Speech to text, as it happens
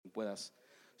puedas,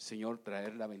 Señor,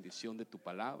 traer la bendición de tu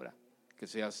palabra. Que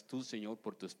seas tú, Señor,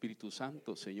 por tu Espíritu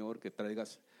Santo, Señor, que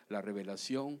traigas la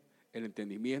revelación, el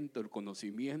entendimiento, el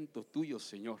conocimiento tuyo,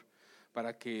 Señor,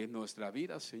 para que nuestra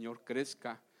vida, Señor,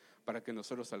 crezca, para que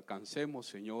nosotros alcancemos,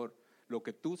 Señor, lo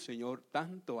que tú, Señor,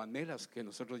 tanto anhelas que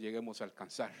nosotros lleguemos a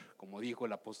alcanzar. Como dijo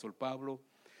el apóstol Pablo,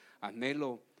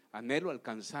 anhelo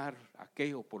alcanzar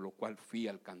aquello por lo cual fui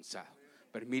alcanzado.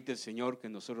 Permite, Señor, que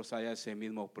nosotros haya ese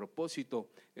mismo propósito,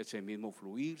 ese mismo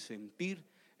fluir, sentir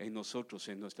en nosotros,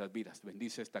 en nuestras vidas.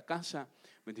 Bendice esta casa,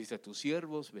 bendice a tus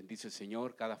siervos, bendice,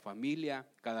 Señor, cada familia,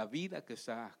 cada vida que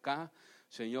está acá,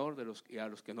 Señor, a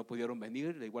los que no pudieron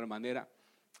venir. De igual manera,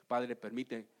 Padre,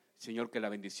 permite, Señor, que la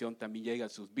bendición también llegue a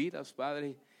sus vidas,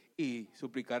 Padre, y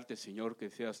suplicarte, Señor, que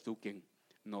seas tú quien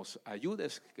nos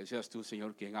ayudes, que seas tú,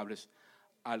 Señor, quien hables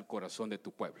al corazón de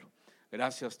tu pueblo.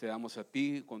 Gracias te damos a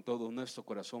ti con todo nuestro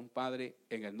corazón, Padre,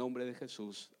 en el nombre de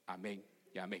Jesús. Amén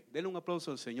y amén. Denle un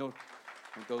aplauso al Señor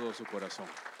con todo su corazón.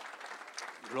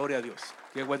 Gloria a Dios.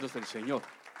 Qué bueno es el Señor.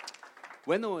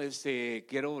 Bueno,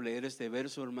 quiero leer este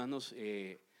verso, hermanos,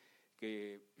 que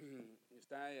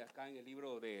está acá en el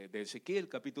libro de Ezequiel,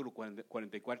 capítulo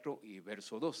 44 y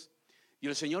verso 2. Y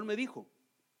el Señor me dijo: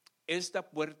 esta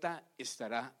puerta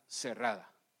estará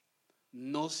cerrada,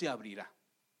 no se abrirá,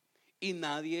 y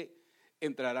nadie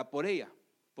entrará por ella.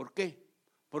 ¿Por qué?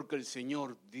 Porque el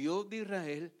Señor, Dios de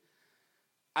Israel,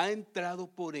 ha entrado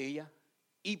por ella,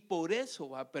 y por eso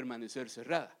va a permanecer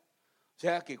cerrada. O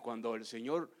sea que cuando el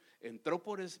Señor entró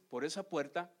por esa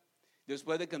puerta,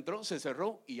 después de que entró, se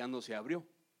cerró y ya no se abrió.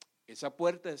 Esa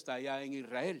puerta está allá en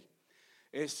Israel.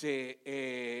 Ese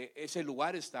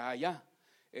lugar está allá.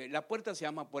 La puerta se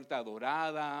llama Puerta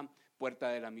Dorada, Puerta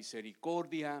de la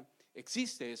Misericordia.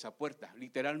 Existe esa puerta,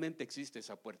 literalmente existe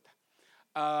esa puerta.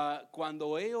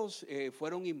 Cuando ellos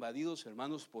fueron invadidos,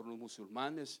 hermanos, por los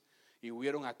musulmanes, y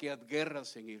hubieron aquellas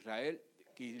guerras en Israel,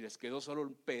 y les quedó solo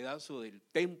un pedazo del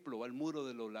templo, al muro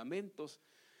de los lamentos,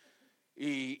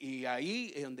 y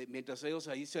ahí, mientras ellos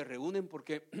ahí se reúnen,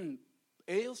 porque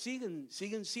ellos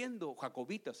siguen siendo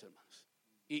jacobitas, hermanos,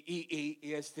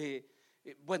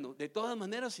 bueno, de todas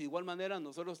maneras, de igual manera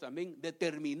nosotros también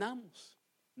determinamos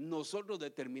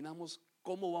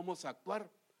cómo vamos a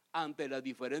actuar ante las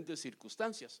diferentes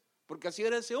circunstancias, porque así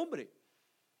era ese hombre.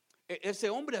 Ese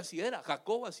hombre así era,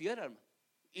 Jacob así era, hermano.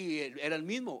 Y era el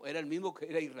mismo que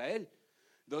era Israel.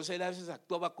 Entonces él a veces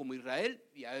actuaba como Israel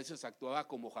y a veces actuaba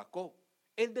como Jacob.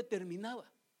 Él determinaba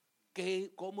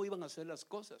cómo iban a hacer las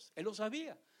cosas. Él lo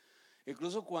sabía.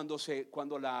 Incluso cuando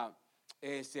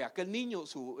aquel niño,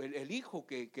 el hijo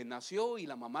que nació, y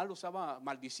la mamá lo estaba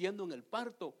maldiciendo en el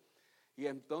parto, y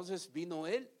entonces vino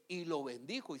él y lo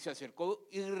bendijo, y se acercó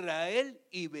Israel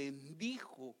y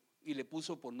bendijo y le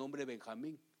puso por nombre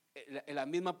Benjamín. La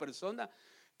misma persona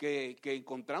que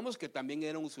encontramos que también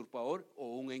era un usurpador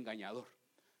o un engañador.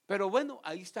 Pero bueno,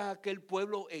 ahí está aquel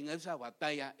pueblo en esa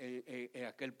batalla.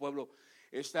 Aquel pueblo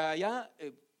está allá,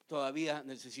 todavía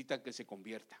necesita que se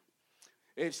convierta.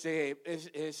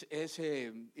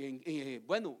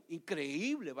 Bueno,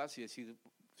 increíble, va a decir,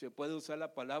 se puede usar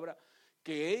la palabra,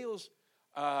 que ellos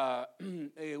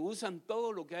usan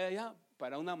todo lo que hay allá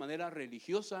para una manera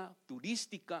religiosa,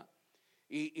 turística,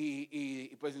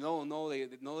 y pues no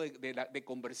de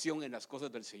conversión en las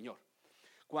cosas del Señor.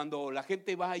 Cuando la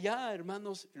gente va allá,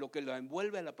 hermanos, lo que lo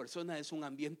envuelve a la persona es un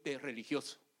ambiente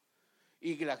religioso,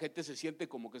 y que la gente se siente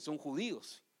como que son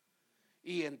judíos,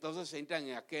 y entonces entran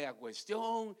en aquella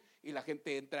cuestión, y la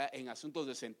gente entra en asuntos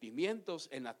de sentimientos.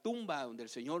 En la tumba donde el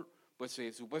Señor pues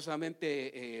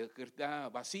supuestamente está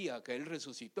vacía, que Él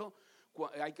resucitó,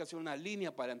 hay que hacer una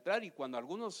línea para entrar, y cuando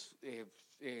algunos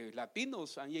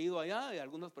latinos han ido allá,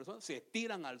 algunas personas se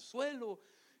tiran al suelo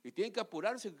y tienen que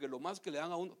apurarse, que lo más que le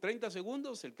dan a uno 30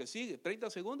 segundos, el que sigue, 30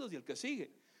 segundos y el que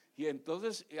sigue. Y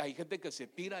entonces hay gente que se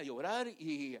tira a llorar,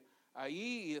 y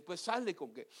ahí, y después sale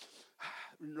con que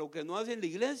lo que no hace en la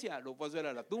iglesia lo puede hacer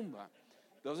a la tumba.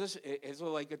 Entonces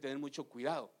eso hay que tener mucho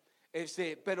cuidado.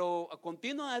 Pero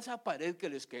continúa esa pared que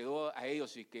les quedó a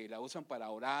ellos y que la usan para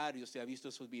orar, y usted ha visto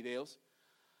esos videos.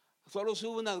 Solo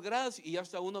sube unas gradas y ya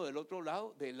está uno del otro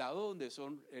lado, del lado donde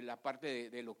son la parte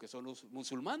de lo que son los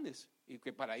musulmanes, y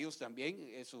que para ellos también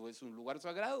eso es un lugar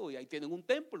sagrado, y ahí tienen un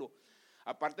templo.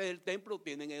 Aparte del templo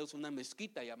tienen ellos una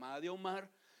mezquita llamada de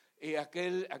Omar,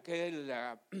 aquello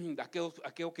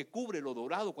que cubre lo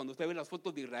dorado. Cuando usted ve las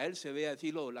fotos de Israel, se ve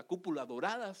así la cúpula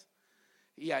doradas,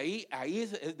 y ahí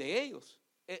es de ellos.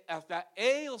 Hasta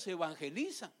ellos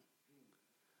evangelizan,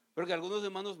 porque algunos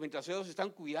hermanos, mientras ellos están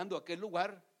cuidando aquel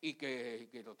lugar y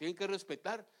que lo tienen que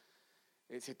respetar,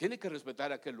 se tiene que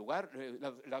respetar aquel lugar.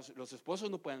 Los esposos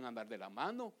no pueden andar de la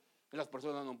mano, Las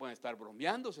personas no pueden estar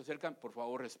bromeando, se acercan, por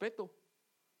favor, respeto.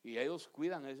 Y ellos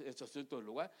cuidan estos asuntos del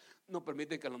lugar. No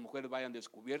permiten que las mujeres vayan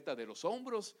descubiertas de los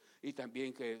hombros y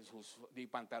también que ni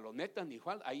pantalonetas ni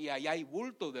falda. Ahí hay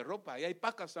bultos de ropa, ahí hay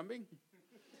pacas también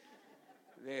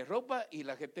de ropa y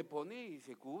la gente pone y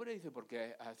se cubre, dice,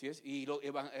 porque así es. Y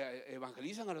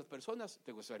evangelizan a las personas.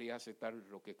 ¿Te gustaría aceptar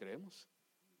lo que creemos?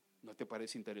 ¿No te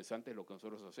parece interesante lo que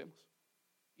nosotros hacemos?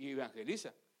 Y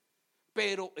evangeliza.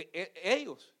 Pero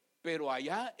pero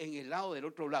allá en el lado del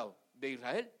otro lado de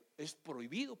Israel es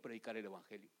prohibido predicar el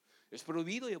evangelio. Es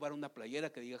prohibido llevar una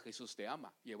playera que diga Jesús te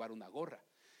ama, llevar una gorra.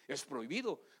 Es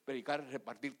prohibido predicar,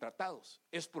 repartir tratados.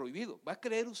 Es prohibido. ¿Va a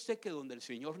creer usted que donde el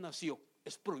Señor nació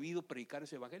es prohibido predicar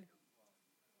ese evangelio?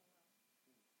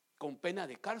 Con pena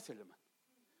de cárcel, hermano.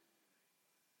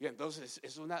 Y entonces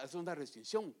es una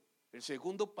restricción. El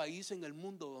segundo país en el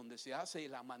mundo donde se hace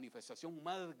la manifestación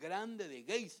más grande de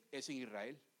gays es en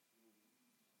Israel.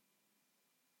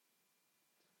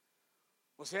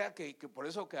 O sea que por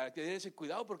eso que hay que tener ese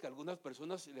cuidado, porque algunas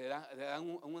personas le dan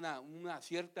una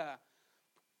cierta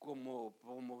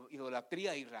como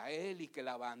idolatría a Israel, y que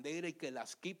la bandera y que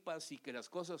las kipas y que las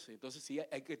cosas. Entonces sí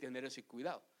hay que tener ese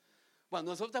cuidado.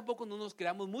 Bueno, nosotros tampoco no nos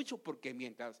creamos mucho, porque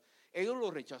mientras ellos lo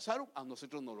rechazaron, a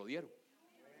nosotros nos lo dieron.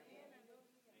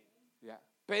 ¿Ya?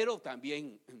 Pero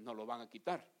también nos lo van a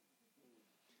quitar.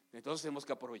 Entonces tenemos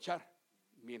que aprovechar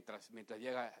mientras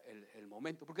llega el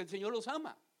momento, porque el Señor los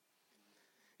ama.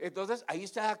 Entonces ahí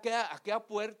está aquella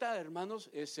puerta,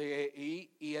 hermanos,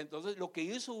 y entonces lo que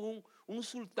hizo un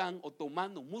sultán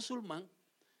otomano musulmán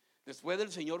después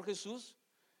del Señor Jesús,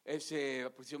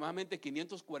 aproximadamente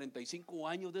 545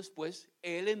 años después,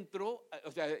 él entró,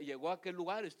 o sea, llegó a aquel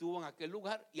lugar, estuvo en aquel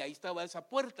lugar, y ahí estaba esa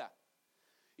puerta.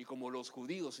 Y como los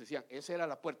judíos decían, esa era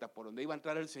la puerta por donde iba a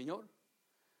entrar el Señor,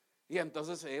 y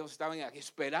entonces ellos estaban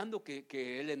esperando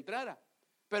que él entrara.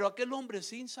 Pero aquel hombre,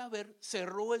 sin saber,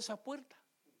 cerró esa puerta,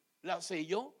 la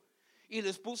selló y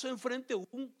les puso enfrente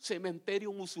un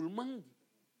cementerio musulmán.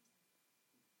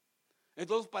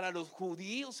 Entonces para los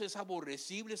judíos es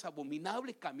aborrecible, es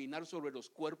abominable caminar sobre los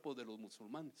cuerpos de los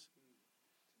musulmanes.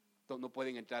 Entonces no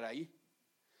pueden entrar ahí.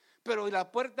 Pero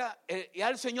la puerta, ya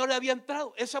el Señor le había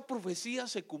entrado, esa profecía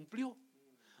se cumplió.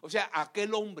 O sea,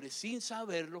 aquel hombre, sin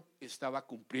saberlo, estaba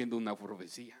cumpliendo una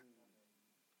profecía.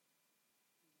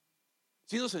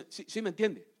 ¿Sí me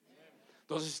entiende?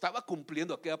 Entonces estaba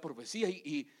cumpliendo aquella profecía,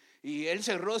 y él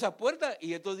cerró esa puerta.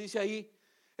 Y entonces dice ahí,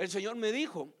 el Señor me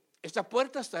dijo, esta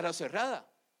puerta estará cerrada,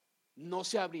 no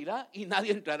se abrirá y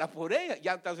nadie entrará por ella.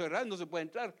 Ya está cerrada, no se puede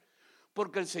entrar,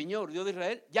 porque el Señor, Dios de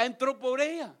Israel, ya entró por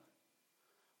ella.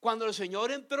 Cuando el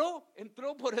Señor entró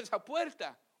por esa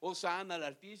puerta, Hosana al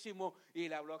Altísimo, y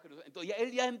le habló a Jerusalén. Entonces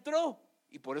él ya entró,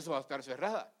 y por eso va a estar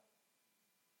cerrada.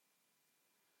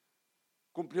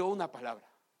 Cumplió una palabra,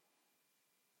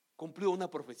 cumplió una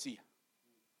profecía.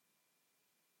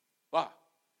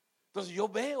 Entonces yo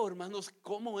veo, hermanos,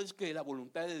 cómo es que la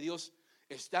voluntad de Dios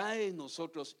está en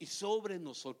nosotros y sobre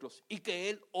nosotros, y que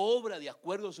Él obra de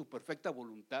acuerdo a su perfecta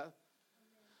voluntad.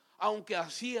 Aunque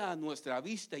así a nuestra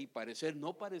vista y parecer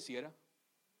no pareciera,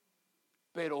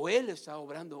 pero Él está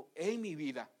obrando en mi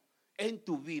vida, en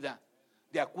tu vida,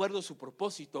 de acuerdo a su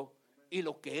propósito y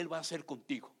lo que Él va a hacer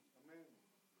contigo.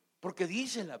 Porque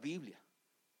dice la Biblia,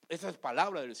 esa es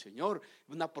palabra del Señor,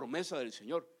 una promesa del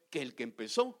Señor, que el que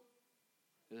empezó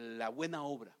la buena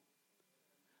obra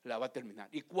la va a terminar.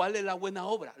 ¿Y cuál es la buena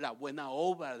obra? La buena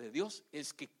obra de Dios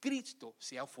es que Cristo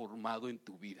sea formado en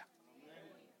tu vida.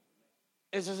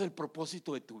 Ese es el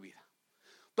propósito de tu vida.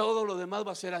 Todo lo demás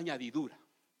va a ser añadidura.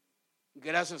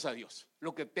 Gracias a Dios.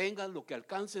 Lo que tengas, lo que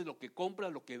alcances, lo que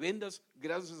compras, lo que vendas,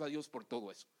 gracias a Dios por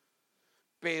todo eso.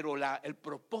 Pero el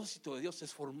propósito de Dios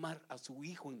es formar a su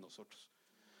Hijo en nosotros,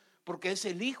 porque es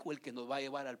el Hijo el que nos va a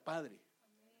llevar al Padre.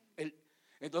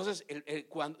 Entonces,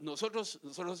 cuando nosotros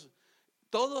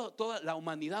toda la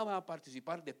humanidad va a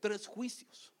participar de 3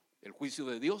 juicios: el juicio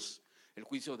de Dios, el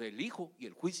juicio del Hijo y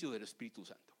el juicio del Espíritu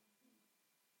Santo.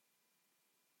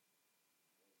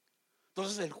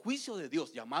 Entonces el juicio de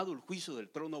Dios, llamado el juicio del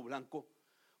trono blanco,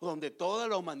 donde toda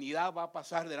la humanidad va a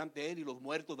pasar delante de Él, y los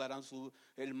muertos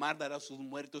el mar dará sus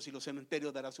muertos, y los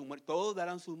cementerios darán sus muertos, todos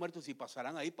darán sus muertos y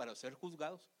pasarán ahí para ser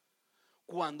juzgados.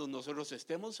 Cuando nosotros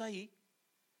estemos ahí,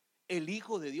 el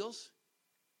Hijo de Dios,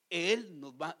 Él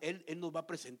nos va a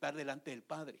presentar delante del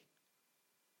Padre.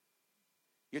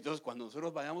 Y entonces cuando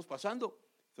nosotros vayamos pasando,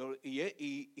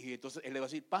 y entonces Él le va a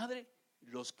decir: Padre,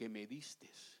 los que me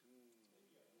distes,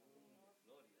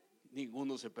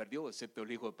 ninguno se perdió excepto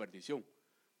el hijo de perdición,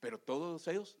 pero todos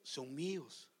ellos son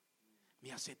míos.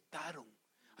 Me aceptaron,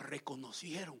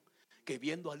 reconocieron que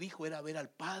viendo al Hijo era ver al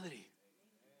Padre.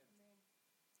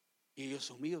 y ellos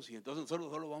son míos, y entonces nosotros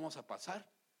solo vamos a pasar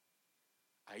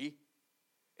ahí.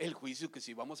 El juicio que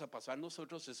si vamos a pasar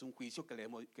nosotros es un juicio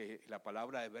que la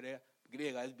palabra hebrea,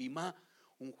 griega es bimá,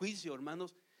 un juicio,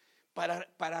 hermanos,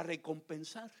 para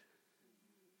recompensar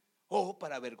o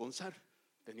para avergonzar.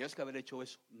 Tenías que haber hecho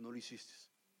eso, no lo hiciste.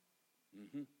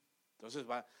 Entonces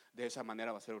de esa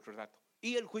manera va a ser otro rato.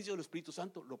 Y el juicio del Espíritu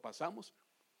Santo lo pasamos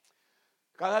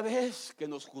cada vez que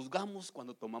nos juzgamos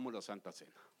cuando tomamos la Santa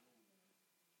Cena.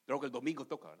 Creo que el domingo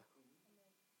toca, ¿verdad?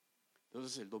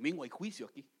 Entonces el domingo hay juicio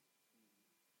aquí.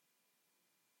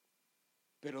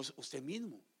 Pero usted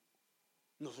mismo,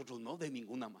 nosotros no, de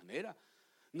ninguna manera.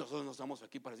 Nosotros no estamos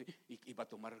aquí para decir, y va a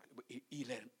tomar,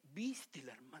 viste,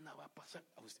 la hermana va a pasar.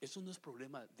 Eso no es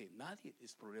problema de nadie,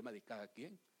 es problema de cada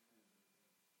quien.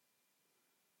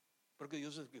 Porque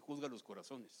Dios es el que juzga los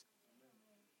corazones.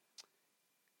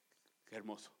 Qué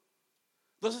hermoso.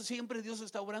 Entonces siempre Dios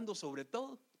está obrando sobre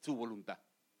todo su voluntad.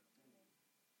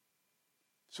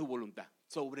 Su voluntad.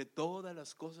 Sobre todas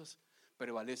las cosas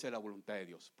prevalece la voluntad de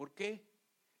Dios. ¿Por qué?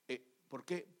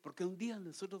 Porque un día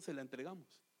nosotros se la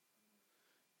entregamos.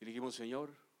 Y dijimos,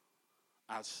 Señor,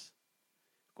 haz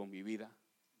con mi vida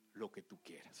lo que tú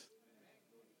quieras.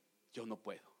 Yo no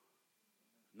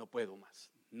puedo más.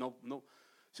 No,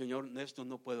 Señor, esto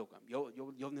no puedo cambiar.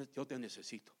 Yo te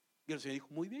necesito. Y el Señor dijo,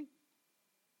 muy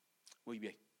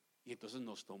bien. Y entonces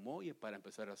nos tomó y para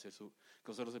empezar a hacer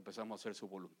nosotros empezamos a hacer su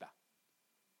voluntad.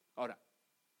 Ahora,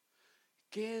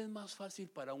 ¿qué es más fácil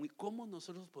para cómo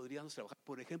nosotros podríamos trabajar,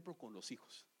 por ejemplo, con los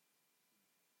hijos?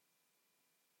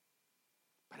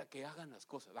 Para que hagan las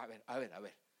cosas. A ver.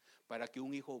 Para que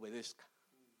un hijo obedezca.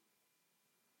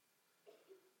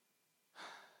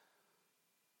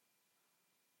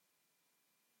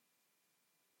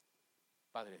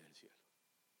 Padre del cielo.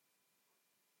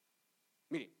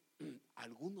 Mire,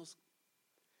 algunos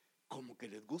como que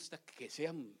les gusta que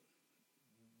sean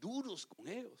duros con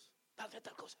ellos.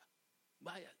 Tal cosa.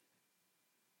 Vaya.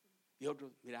 Y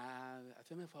otros, mira,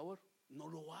 hazme favor, no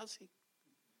lo hacen.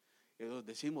 Y nosotros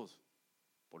decimos,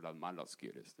 por las malas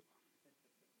quiere este.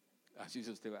 Así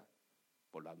se usted va,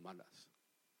 por las malas.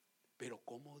 Pero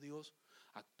cómo Dios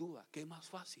actúa, qué más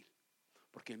fácil.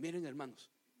 Porque miren, hermanos,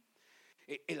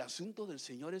 el asunto del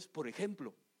Señor es, por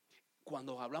ejemplo,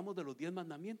 cuando hablamos de los 10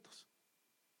 mandamientos,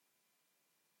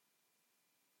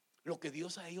 lo que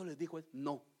Dios a ellos les dijo es: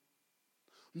 no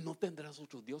tendrás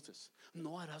otros dioses,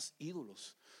 no harás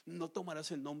ídolos, no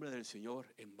tomarás el nombre del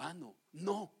Señor en vano,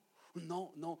 no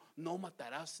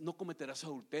matarás, no cometerás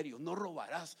adulterio, no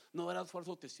robarás, no darás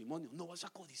falso testimonio, no vas a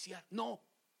codiciar, no.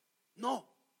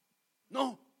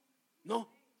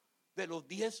 De los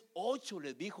 10, 8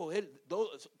 les dijo él,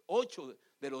 8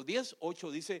 de los 10,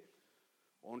 8 dice: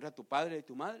 honra a tu padre y a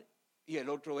tu madre, y el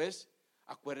otro es: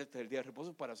 acuérdate del día de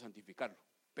reposo para santificarlo.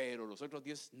 Pero los otros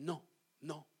 10 no.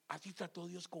 Así trató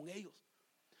Dios con ellos.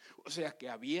 O sea que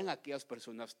habían aquellas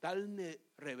personas tal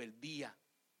rebeldía,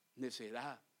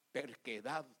 necedad,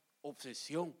 terquedad,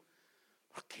 obsesión,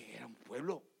 porque era un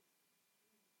pueblo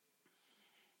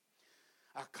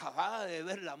acababa de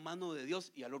ver la mano de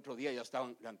Dios y al otro día ya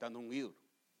estaban levantando un ídolo.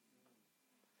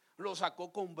 Lo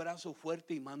sacó con brazo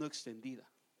fuerte y mano extendida.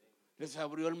 Les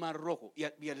abrió el mar rojo y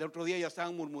el otro día ya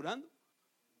estaban murmurando.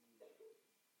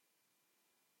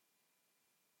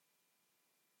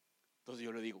 Entonces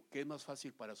yo le digo, ¿qué es más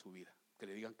fácil para su vida? Que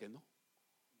le digan que no,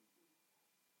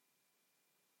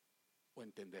 o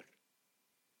entender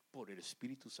por el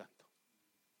Espíritu Santo.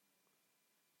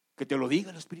 Que te lo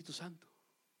diga el Espíritu Santo.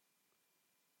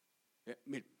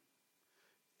 Mire,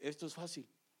 esto es fácil.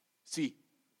 Sí,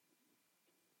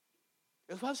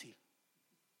 es fácil.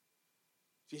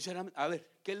 Sinceramente, a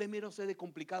ver, ¿qué le mira a usted de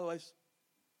complicado a eso?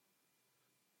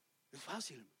 Es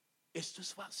fácil. Esto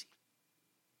es fácil.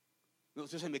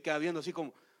 Usted se me queda viendo así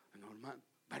como, no, hermano,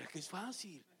 ¿para qué es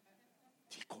fácil?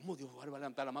 Sí, ¿cómo Dios va a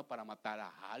levantar la mano para matar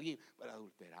a alguien, para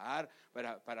adulterar,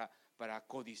 para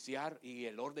codiciar? Y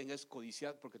el orden es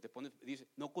codiciar, porque dice,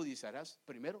 no codiciarás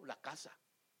primero la casa,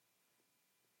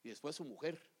 y después su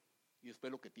mujer, y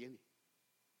después lo que tiene.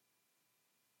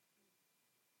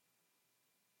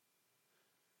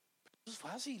 Eso es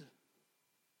fácil.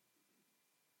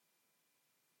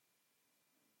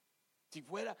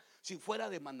 Si fuera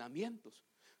de mandamientos,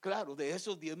 claro, de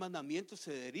esos 10 mandamientos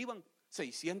se derivan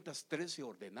 613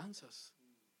 ordenanzas.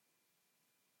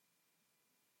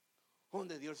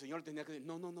 Donde Dios, el Señor tenía que decir,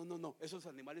 no, esos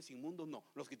animales inmundos no,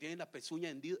 los que tienen la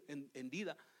pezuña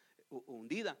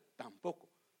hundida tampoco.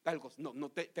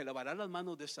 No te lavarás las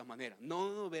manos de esta manera,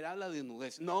 no verás la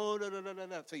desnudez, no,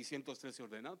 613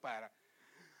 ordenanzas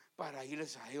para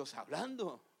irles a ellos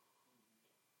hablando.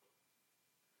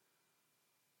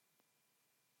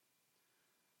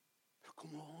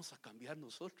 ¿Cómo vamos a cambiar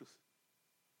nosotros?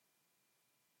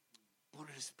 Por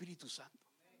el Espíritu Santo.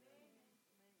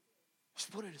 Es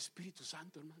por el Espíritu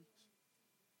Santo, hermanos.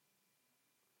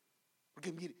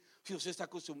 Porque mire, si usted está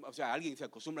acostumbrado, o sea, alguien se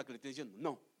acostumbra a que le esté diciendo,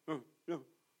 no.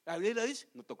 La Biblia dice,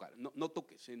 no tocar, no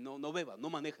toques, no bebas, no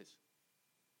manejes.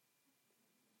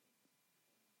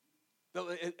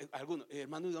 Algunos,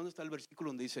 hermano, ¿y dónde está el versículo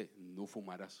donde dice, no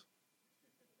fumarás?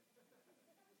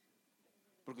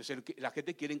 Porque la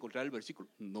gente quiere encontrar el versículo,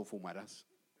 no fumarás.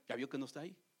 ¿Ya vio que no está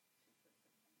ahí?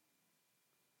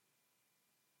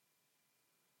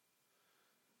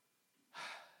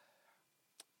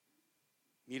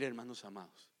 Mire, hermanos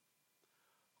amados,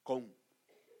 con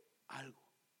algo,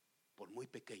 por muy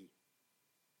pequeño,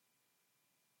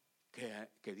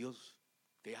 que Dios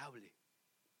te hable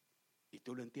y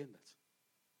tú lo entiendas,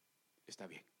 está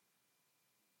bien.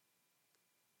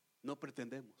 No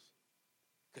pretendemos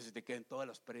que se te queden todas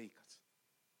las prédicas,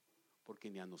 porque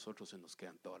ni a nosotros se nos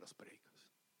quedan todas las prédicas.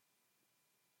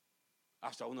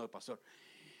 Hasta uno de pastor,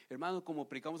 hermano, como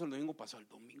predicamos el domingo pasado,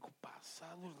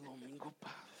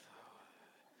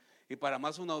 y para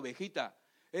más una ovejita,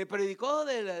 predicó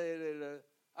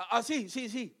sí.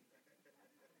 Si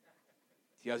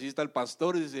así está el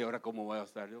pastor, dice, ahora cómo voy a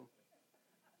estar yo.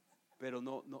 Pero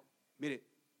no, mire,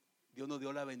 Dios nos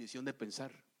dio la bendición de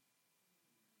pensar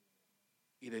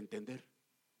y de entender.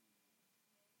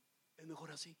 Es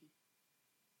mejor así.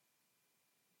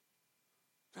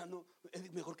 O sea, no,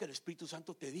 es mejor que el Espíritu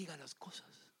Santo te diga las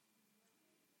cosas,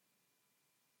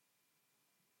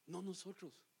 no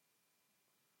nosotros.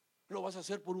 Lo vas a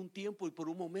hacer por un tiempo y por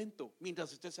un momento,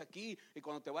 mientras estés aquí, y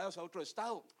cuando te vayas a otro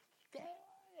estado,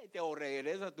 o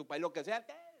regresas a tu país, lo que sea.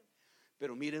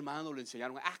 Pero mire, hermano, le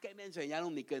enseñaron, que me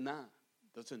enseñaron ni que nada.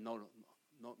 Entonces no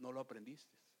lo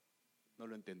aprendiste, no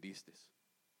lo entendiste.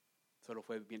 Solo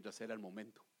fue mientras era el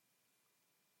momento.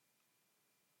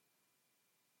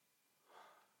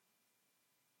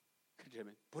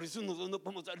 Por eso nosotros no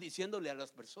podemos estar diciéndole a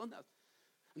las personas,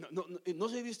 no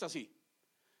se viste así.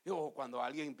 O cuando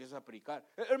alguien empieza a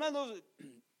predicar, hermanos,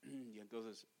 y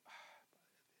entonces,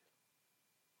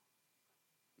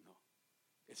 no,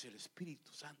 es el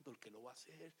Espíritu Santo el que lo va a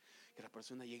hacer, que la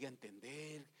persona llegue a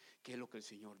entender qué es lo que el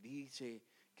Señor dice,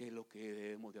 qué es lo que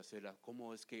debemos de hacer,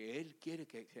 cómo es que Él quiere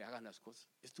que se hagan las cosas.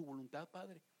 Es tu voluntad,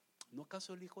 Padre. ¿No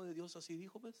acaso el Hijo de Dios así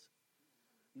dijo, pues?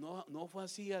 No fue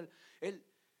así él,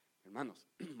 hermanos.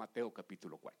 Mateo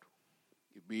capítulo 4.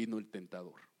 Y vino el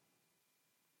tentador.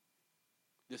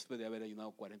 Después de haber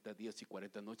ayunado 40 días y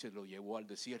 40 noches, lo llevó al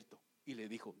desierto y le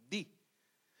dijo, di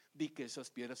que esas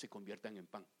piedras se conviertan en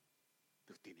pan.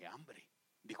 Pero tiene hambre,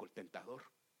 dijo el tentador.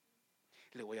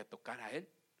 Le voy a tocar a él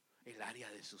el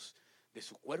área de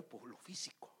su cuerpo, lo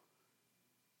físico.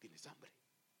 ¿Tienes hambre?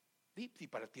 Di, si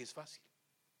para ti es fácil.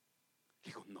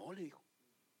 Le dijo, no,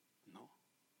 no.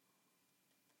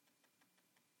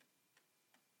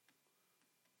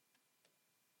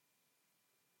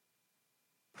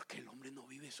 Porque el hombre no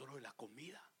vive solo de la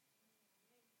comida.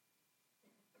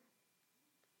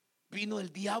 Vino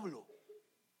el diablo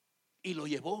y lo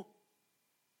llevó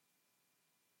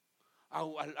a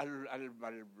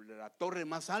la torre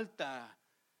más alta.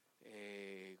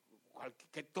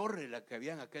 ¿Qué torre? La que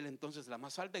había en aquel entonces, la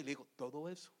más alta, y le dijo, todo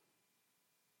eso.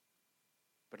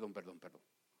 Perdón.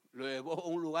 Lo llevó a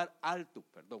un lugar alto,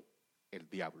 el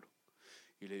diablo.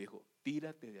 Y le dijo,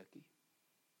 tírate de aquí.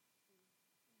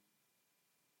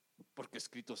 Porque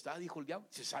escrito está, dijo el diablo.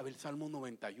 Se sabe el Salmo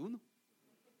 91.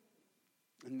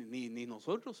 Ni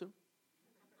nosotros.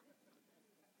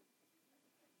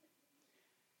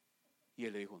 Y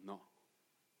él le dijo, no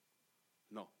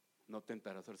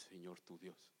tentarás al Señor tu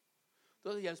Dios.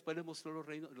 Entonces ya después le mostró los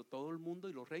reinos, todo el mundo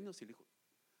y los reinos, y le dijo,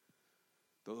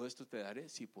 todo esto te daré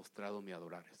si postrado me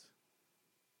adorares.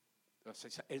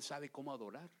 Entonces, él sabe cómo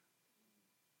adorar.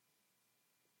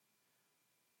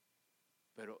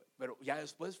 Pero ya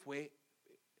después fue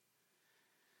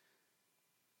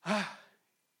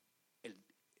el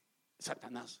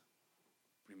Satanás.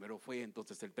 Primero fue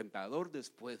entonces el tentador,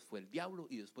 después fue el diablo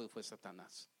y después fue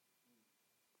Satanás.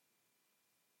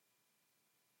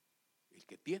 El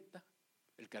que tienta,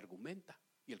 el que argumenta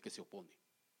y el que se opone.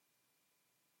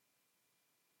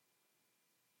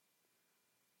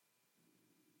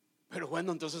 Pero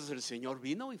bueno, entonces el Señor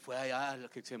vino y fue allá al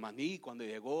Getsemaní. Cuando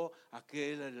llegó a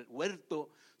aquel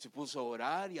huerto, se puso a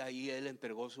orar y ahí Él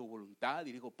entregó su voluntad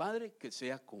y dijo, Padre, que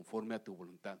sea conforme a tu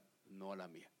voluntad, no a la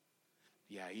mía.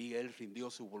 Y ahí Él rindió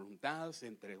su voluntad, se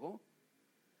entregó.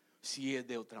 Si es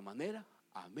de otra manera,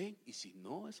 amén. Y si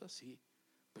no es así,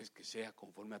 pues que sea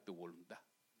conforme a tu voluntad.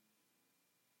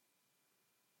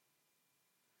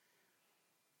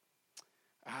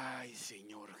 Ay,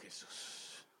 Señor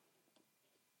Jesús.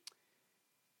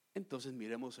 Entonces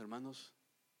miremos, hermanos,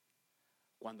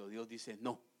 cuando Dios dice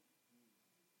no,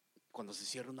 cuando se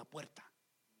cierra una puerta.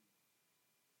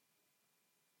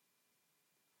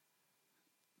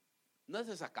 No es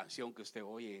esa canción que usted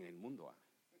oye en el mundo,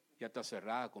 ya está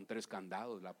cerrada con 3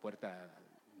 candados, la puerta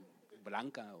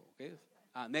blanca o qué es,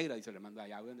 negra, y se le manda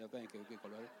allá, ¿qué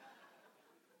color es?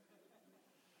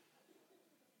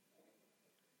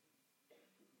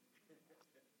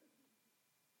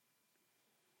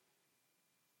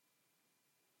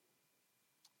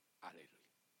 Aleluya.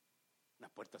 Una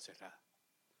puerta cerrada.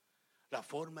 La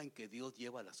forma en que Dios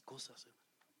lleva las cosas, hermano.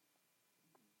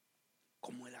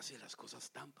 Cómo Él hace las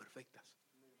cosas tan perfectas.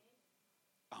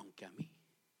 Aunque a mí,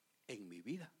 en mi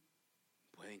vida,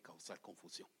 pueden causar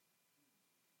confusión.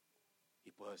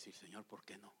 Y puedo decir, Señor, ¿por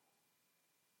qué no?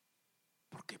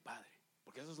 ¿Por qué, Padre?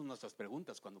 Porque esas son nuestras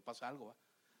preguntas cuando pasa algo, ¿va?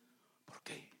 ¿Por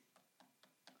qué?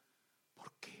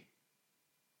 ¿Por qué?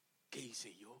 ¿Qué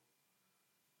hice yo?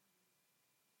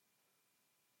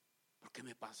 ¿Por qué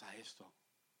me pasa esto?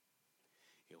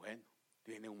 Y bueno,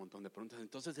 tiene un montón de preguntas.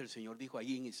 Entonces el Señor dijo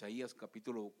ahí en Isaías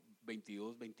capítulo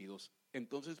 22.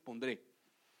 Entonces pondré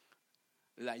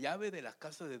la llave de la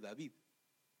casa de David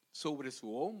sobre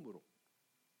su hombro,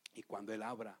 y cuando Él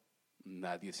abra,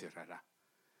 nadie cerrará.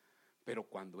 Pero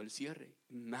cuando Él cierre,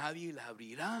 nadie la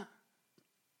abrirá.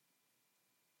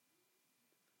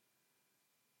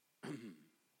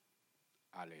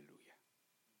 Aleluya.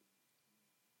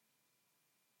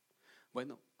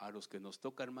 Bueno, a los que nos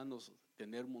toca, hermanos,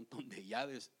 tener un montón de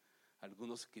llaves,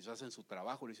 algunos quizás en su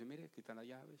trabajo le dicen, mire, aquí están las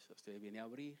llaves, usted viene a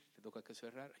abrir, le toca que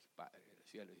cerrar. Ay, Padre del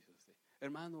cielo, dice usted,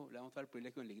 hermano, le vamos a dar el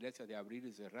privilegio en la iglesia de abrir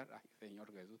y cerrar. Ay,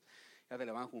 Señor Jesús, ya te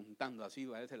le van juntando así,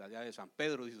 a veces las llaves de San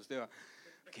Pedro, dice usted,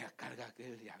 que carga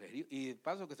aquel llaverío, y de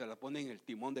paso que se la pone en el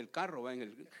timón del carro, va en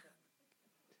el...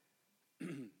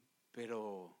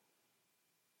 Pero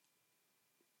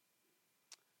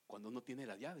cuando uno tiene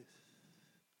las llaves,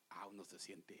 uno se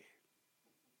siente,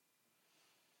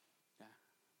 ya,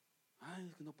 ay,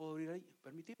 es que no puedo abrir ahí,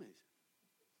 permíteme, dice.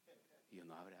 Y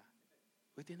uno abre,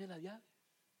 pues tiene las llaves,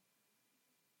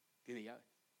 tiene llaves.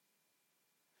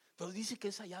 Entonces dice que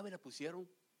esa llave la pusieron,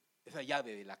 esa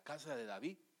llave de la casa de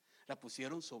David, la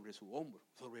pusieron sobre su hombro,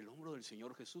 sobre el hombro del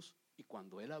Señor Jesús. Y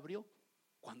cuando Él abrió,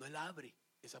 cuando Él abre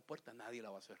esa puerta, nadie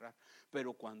la va a cerrar.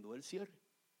 Pero cuando Él cierre,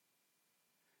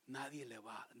 nadie le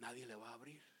va a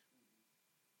abrir.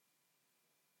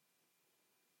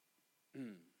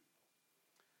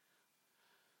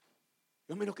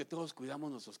 Yo miro que todos cuidamos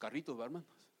nuestros carritos, ¿verdad, hermanos?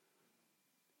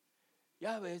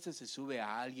 Ya a veces se sube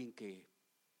a alguien que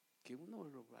uno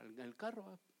en el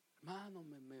carro, hermano,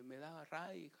 me da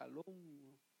ray,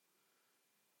 jalón.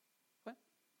 Bueno,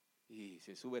 y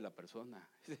se sube la persona,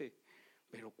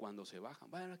 pero cuando se bajan,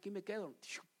 bueno, aquí me quedo,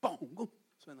 ¡pum!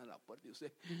 Suena la puerta y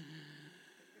usted,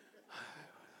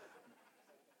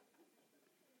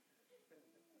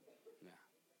 ya.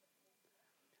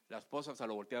 La esposa se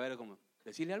lo voltea a ver como,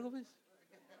 ¿decirle algo, ves?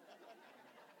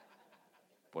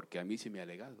 Porque a mí sí me ha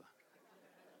alegado.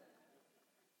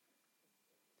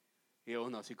 Y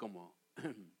uno así como,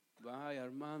 vaya,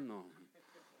 hermano,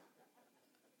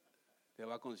 te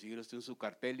va a conseguir usted su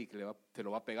cartel y que te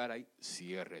lo va a pegar ahí,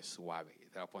 cierre suave,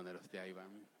 te va a poner usted ahí, va.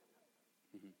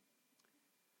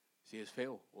 Sí, es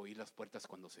feo oír las puertas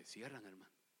cuando se cierran,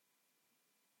 hermano.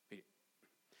 Mire,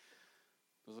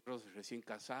 nosotros recién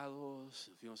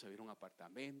casados fuimos a vivir un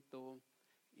apartamento,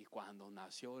 y cuando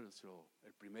nació nuestro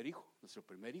primer hijo,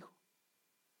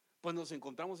 pues nos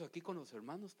encontramos aquí con los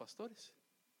hermanos pastores.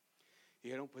 Y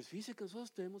dijeron, pues fíjese que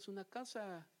nosotros tenemos una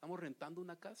casa, estamos rentando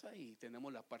una casa y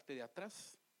tenemos la parte de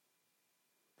atrás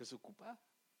desocupada.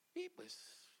 Y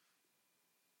pues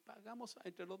pagamos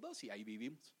entre los dos y ahí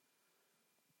vivimos.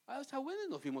 Hasta bueno,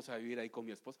 nos fuimos a vivir ahí con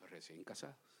mi esposa, recién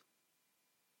casados.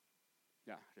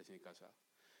 Ya, recién casados.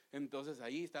 Entonces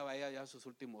ahí estaba ella ya sus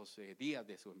últimos días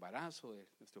de su embarazo, de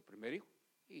nuestro primer hijo,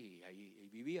 y ahí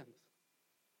vivíamos.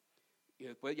 Y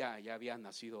después ya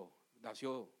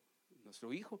nació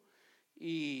nuestro hijo.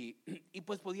 Y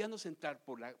pues podíamos entrar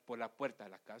por la puerta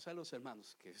de la casa de los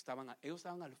hermanos, ellos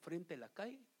estaban al frente de la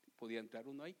calle, podía entrar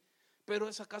uno ahí. Pero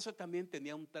esa casa también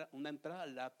tenía una entrada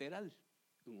lateral,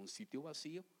 en un sitio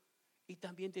vacío, y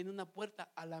también tenía una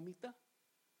puerta a la mitad.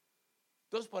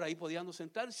 Entonces por ahí podíamos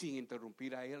entrar sin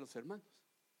interrumpir a los hermanos.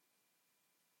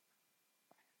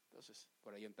 Entonces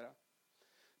por ahí entraba.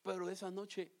 Pero esa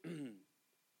noche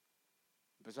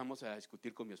empezamos a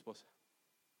discutir con mi esposa.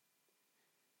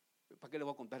 ¿Para qué le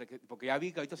voy a contar? Porque ya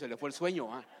vi que ahorita se le fue el sueño.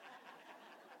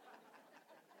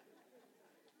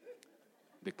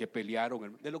 ¿De qué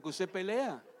pelearon? De lo que usted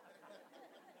pelea.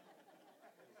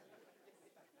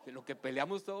 De lo que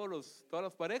peleamos todas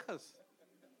las parejas.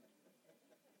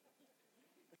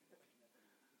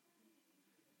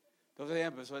 Entonces ella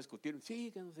empezó a discutir,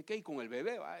 sí, que no sé qué, y con el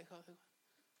bebé,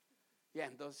 y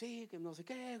entonces sí, que no sé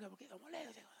qué, porque lo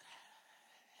molesta.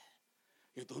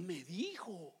 Y entonces me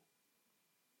dijo,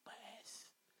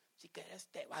 pues, si quieres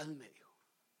te vas, me dijo.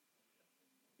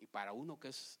 Y para uno que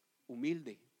es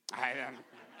humilde,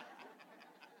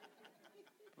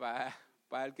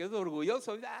 para el que es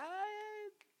orgulloso,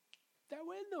 está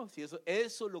bueno, si eso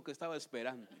es lo que estaba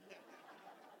esperando.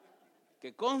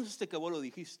 Que conste que vos lo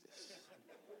dijiste.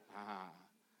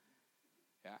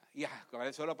 Ya,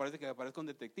 solo parece que aparezca un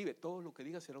detective. Todo lo que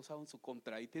diga será usado en su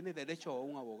contra y tiene derecho a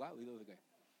un abogado.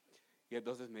 Y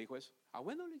entonces me dijo eso.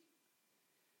 Bueno,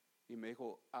 y me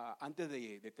dijo, antes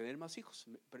de tener más hijos,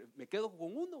 me quedo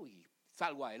con uno y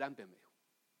salgo adelante, me dijo.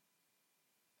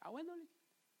 Bueno,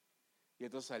 y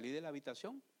entonces salí de la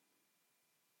habitación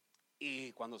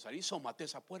y cuando salí somaté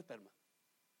esa puerta, hermano,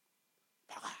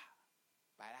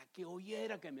 para que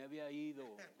oyera que me había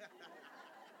ido.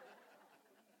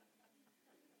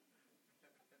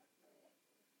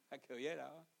 Para que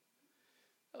oyera,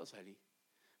 yo salí.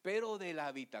 Pero de la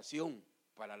habitación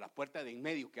para la puerta de en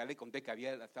medio, que ya le conté que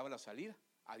estaba la salida,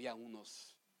 había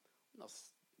unos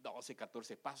 12,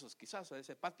 14 pasos quizás a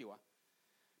ese patio.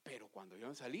 Pero cuando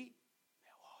yo salí,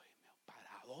 me voy,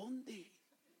 ¿para dónde?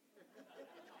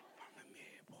 ¿Para dónde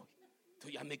me voy?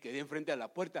 Entonces ya me quedé enfrente a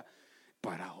la puerta.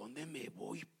 ¿Para dónde me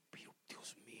voy? Pero,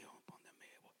 Dios mío, ¿para dónde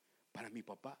me voy? ¿Para mi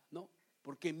papá? No,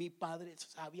 porque mis padres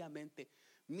sabiamente,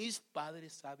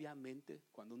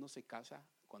 cuando uno se casa,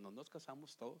 cuando nos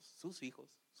casamos todos, sus hijos,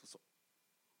 sus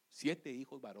 7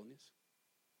 hijos varones.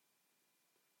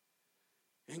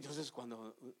 Entonces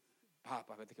cuando,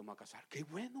 papá, vete que me voy a casar. Qué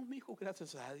bueno, mi hijo,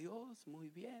 gracias a Dios, muy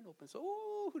bien. Lo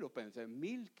pensé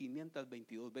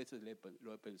 1522 veces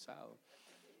lo he pensado.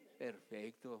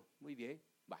 Perfecto, muy bien,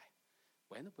 vaya.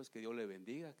 Bueno, pues que Dios le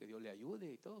bendiga, que Dios le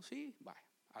ayude y todo, sí, vaya.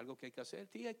 Algo que hay que hacer,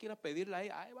 sí, hay que ir a pedirla a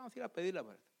ella, vamos a ir a pedirla,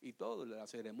 ¿verdad? Y todo, la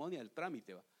ceremonia, el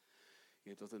trámite, va. Y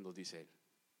entonces nos dice él,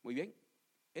 muy bien,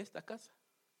 esta casa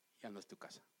ya no es tu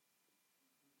casa.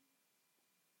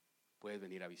 Puedes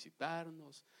venir a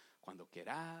visitarnos cuando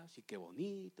quieras, y qué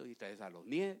bonito, y traes a los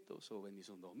nietos, o venís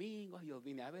un domingo, yo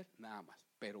vine a ver, nada más.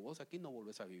 Pero vos aquí no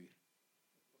volvés a vivir.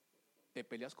 Te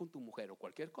peleas con tu mujer o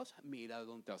cualquier cosa, mira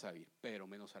dónde te vas a vivir, pero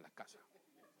menos a la casa.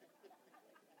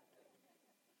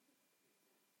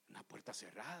 Una puerta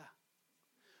cerrada.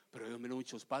 Pero yo miro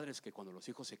muchos padres que cuando los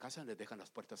hijos se casan les dejan las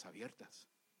puertas abiertas.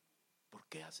 ¿Por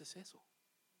qué haces eso?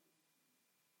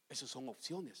 Esas son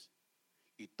opciones.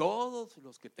 Y todos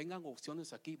los que tengan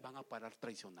opciones aquí van a parar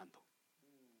traicionando.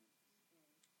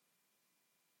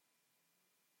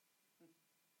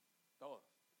 Todos.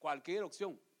 Cualquier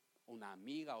opción. Una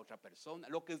amiga, otra persona,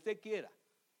 lo que usted quiera.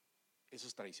 Eso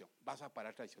es traición. Vas a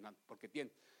parar traicionando porque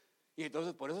tienes. Y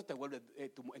entonces por eso te vuelves,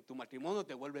 en tu matrimonio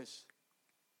te vuelves,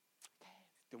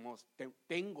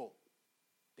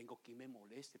 tengo quien me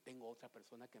moleste, tengo otra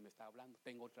persona que me está hablando,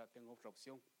 tengo otra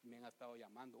opción, me han estado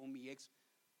llamando, mi ex.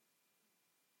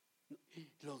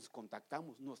 Los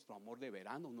contactamos, nuestro amor de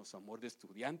verano, nuestro amor de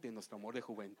estudiante, nuestro amor de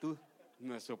juventud,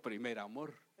 nuestro primer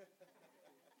amor.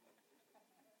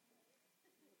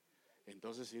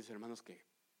 Entonces, sí, hermanos, que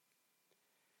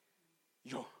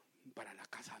yo para la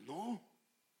casa no.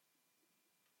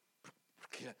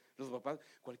 Porque los papás,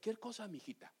 cualquier cosa,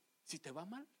 mijita, si te va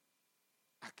mal,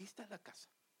 aquí está la casa,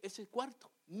 ese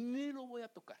cuarto, ni lo voy a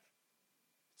tocar.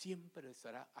 Siempre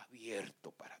estará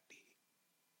abierto para ti.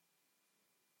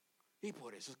 Y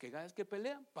por eso es que cada vez que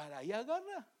pelean, para ahí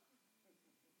agarra.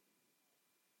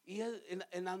 Y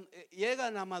llega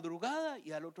en la madrugada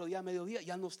y al otro día a mediodía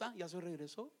ya no está, ya se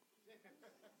regresó.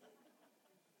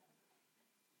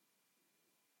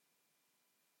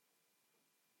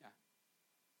 Ya.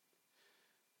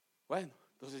 Bueno,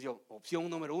 entonces yo, opción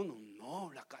número 1,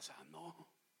 no, la casa no.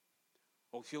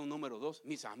 Opción número 2,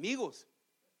 mis amigos.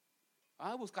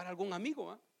 Buscar algún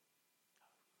amigo.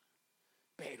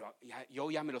 Pero yo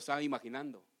ya me lo estaba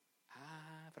imaginando.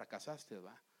 Fracasaste,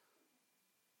 va.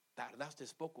 Tardaste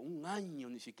poco, 1 año,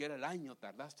 ni siquiera el año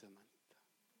tardaste, hermanita.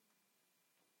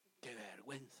 Qué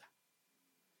vergüenza.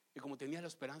 Y como tenía la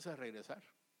esperanza de regresar,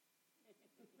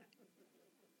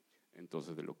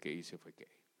 entonces de lo que hice fue que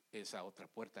esa otra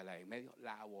puerta, la de en medio,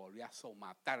 la volví a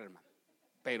somatar, hermano.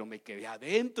 Pero me quedé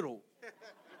adentro.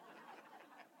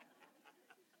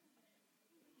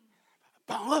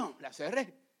 ¡Pum! La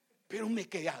cerré. Pero me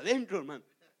quedé adentro, hermano.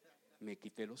 Me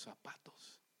quité los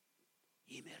zapatos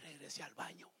y me regresé al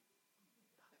baño.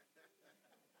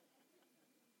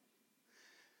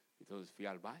 Entonces fui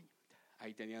al baño.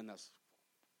 Ahí tenía unas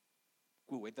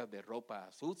cubetas de ropa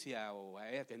sucia o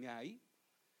ella tenía ahí.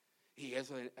 Y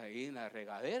eso ahí en la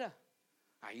regadera,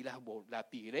 ahí la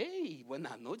tiré y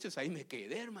buenas noches, ahí me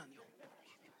quedé, hermano.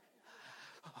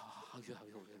 Yo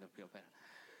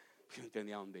no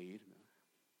tenía dónde ir, ¿no?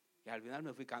 Y al final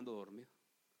me fui quedando dormido.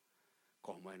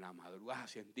 Como en la madrugada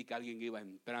sentí que alguien iba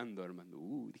entrando,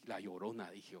 hermano. La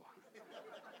Llorona, dije.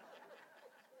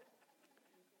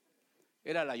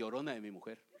 Era la Llorona de mi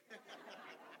mujer.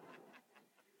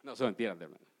 No son mentiras,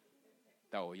 hermano.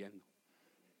 Estaba oyendo.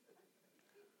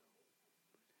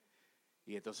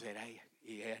 Y entonces era ella.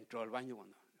 Y ella entró al baño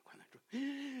cuando entró.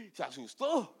 Se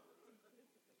asustó.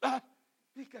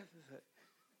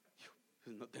 Yo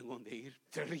no tengo dónde ir.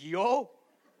 Se rió.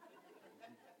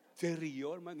 Se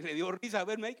rió, hermano. Le dio risa a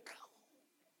verme ahí.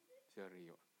 Se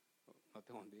rió. No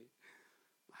tengo dónde ir.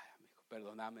 Ay, me dijo,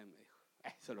 perdóname, me dijo.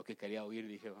 Eso es lo que quería oír,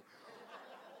 dije.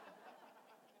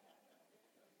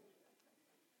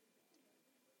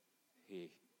 Y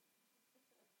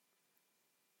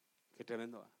qué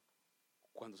tremendo.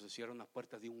 Cuando se cierran las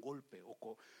puertas de un golpe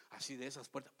o así de esas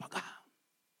puertas, ¡pagá!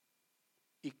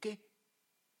 ¿Y qué?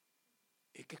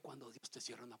 Es que cuando Dios te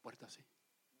cierra una puerta así,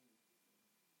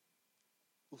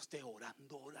 usted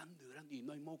orando y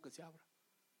no hay modo que se abra.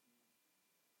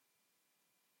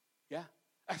 Ya,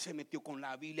 se metió con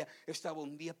la Biblia, estaba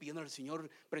un día pidiendo al Señor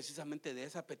precisamente de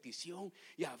esa petición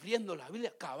y abriendo la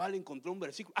Biblia, cabal encontró un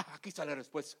versículo. Aquí está la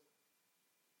respuesta.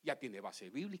 Ya tiene base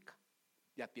bíblica,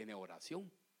 ya tiene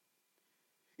oración.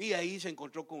 Y ahí se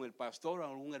encontró con el pastor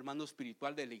o un hermano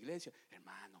espiritual de la iglesia.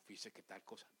 Hermano, fíjese que tal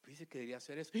cosa, fíjese que debería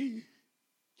hacer eso.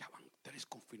 Ya van 3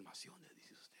 confirmaciones,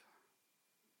 dice usted.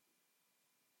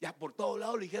 Ya por todos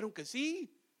lados le dijeron que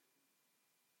sí,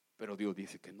 pero Dios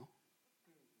dice que no.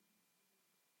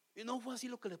 Y no fue así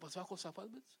lo que le pasó a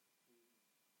Josafat.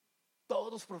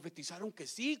 Todos profetizaron que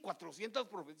sí, 400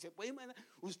 profecías.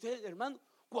 Usted, hermano,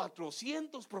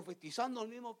 400 profetizando al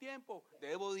mismo tiempo.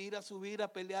 Debo de ir a subir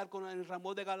a pelear con el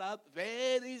Ramón de Galaad.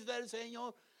 Ve, dice el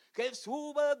Señor, que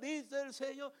suba, dice el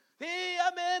Señor. Sí,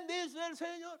 amén, dice el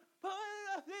Señor.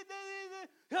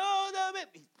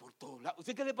 Y por todos lados.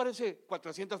 ¿Usted qué le parece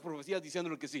 400 profecías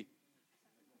diciéndole que sí?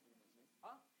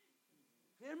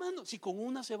 Sí, hermano, si con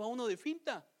una se va uno de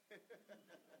finta.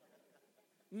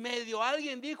 Medio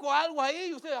alguien dijo algo ahí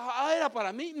y usted, era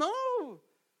para mí. No.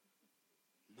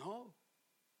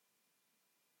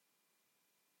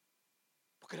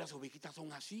 Porque las ovejitas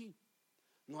son así,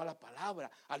 no a la palabra.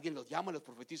 Alguien los llama, les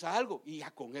profetiza algo y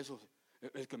ya con eso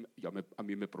es que a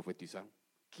mí me profetizaron.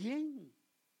 ¿Quién?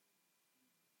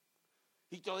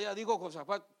 Y todavía digo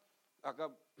Josafat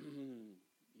acá,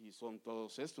 y son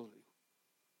todos estos.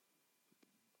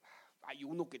 Hay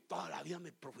uno que toda la vida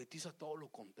me profetiza todo lo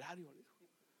contrario. Le digo,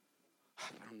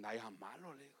 pero no haya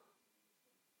malo, le digo.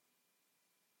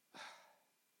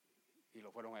 Y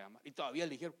lo fueron a llamar. Y todavía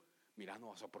le dijeron, mira, no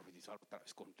vas a profetizar otra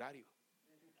vez, contrario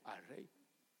al rey.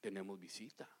 Tenemos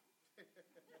visita.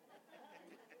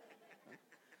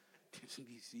 Tienes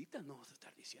visita, no vas a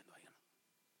estar diciendo allá.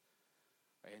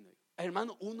 Bueno,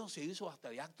 hermano, uno se hizo hasta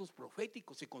de actos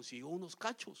proféticos, se consiguió unos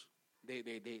cachos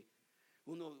de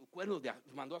unos cuernos,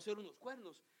 mandó a hacer unos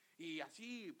cuernos y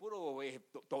así puro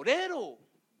torero.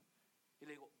 Y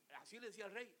le digo, así le decía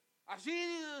al rey,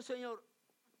 así, Señor,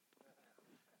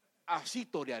 así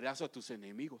torearás a tus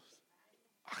enemigos.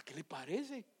 ¿Qué le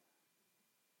parece?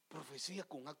 Profecía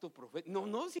con actos proféticos.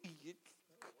 No, sí,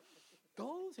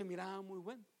 todo se miraba muy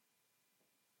bueno.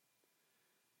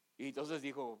 Y entonces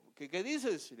dijo, ¿qué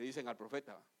dices? Le dicen al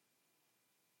profeta,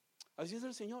 así es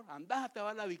el Señor, andá, te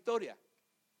va la victoria.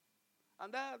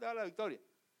 Andá, te va la victoria.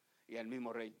 Y el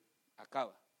mismo rey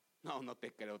acaba, no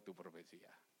te creo tu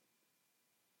profecía.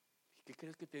 ¿Qué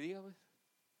crees que te diga, pues?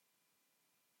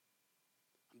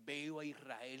 Veo a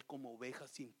Israel como oveja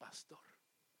sin pastor.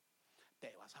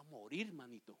 Te vas a morir,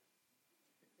 manito.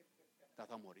 Te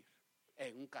vas a morir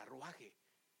en un carruaje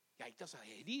y ahí estás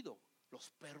herido. Los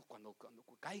perros, cuando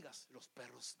caigas, los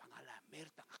perros van a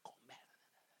lamer, van a comer.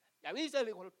 ¿Ya viste? Le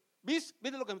dijo,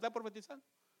 ¿viste lo que me está profetizando?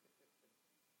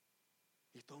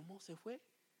 Y todo el mundo se fue.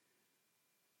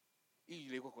 Y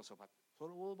le dijo a Josafat,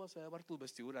 solo vos vas a llevar tus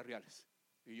vestiduras reales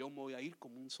y yo me voy a ir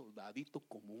como un soldadito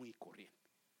común y corriente.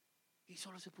 Y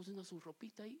solo se puso una su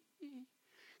ropita ahí.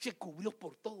 Se cubrió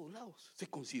por todos lados. Se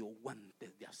consiguió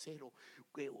guantes de acero,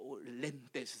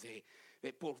 lentes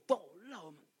por todos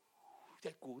lados.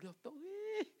 Se cubrió todo.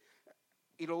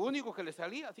 Y lo único que le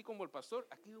salía, así como el pastor,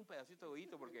 aquí un pedacito de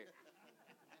huevito porque...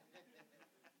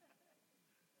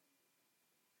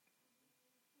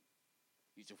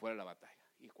 Y se fue a la batalla.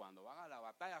 Y cuando van a la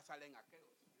batalla salen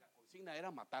aquellos. La consigna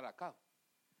era matar a Acab.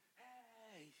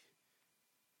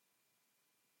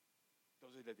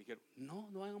 Entonces les dijeron,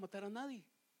 no van a matar a nadie.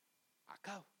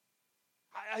 Acá.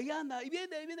 Ahí anda, ahí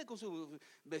viene con sus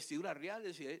vestiduras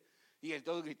reales. Y él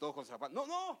todo gritó con zapatos.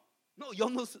 No, yo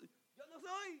no soy.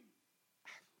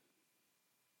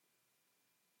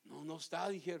 No está,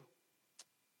 dijeron.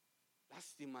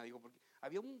 Lástima, digo, porque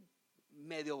había un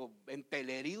medio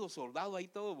entelerido soldado ahí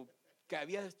todo que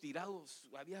había estirado,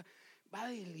 había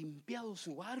limpiado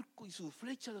su arco y sus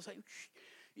flechas.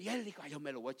 Y él dijo, yo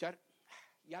me lo voy a echar.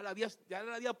 Ya la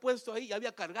había puesto ahí, ya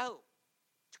había cargado.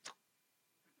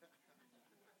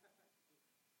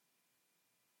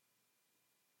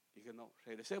 Dije, no,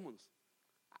 regresémonos.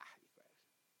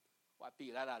 Voy a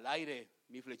tirar al aire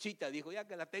mi flechita. Dijo, ya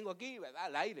que la tengo aquí, ¿verdad?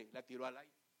 Al aire, la tiró al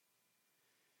aire.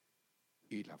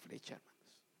 Y la flecha, hermanos.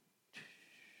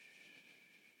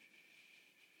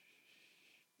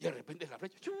 Y de repente la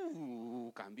flecha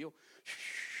cambió.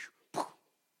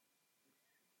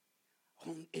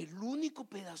 El único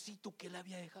pedacito que él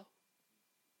había dejado,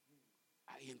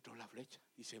 ahí entró la flecha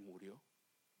y se murió.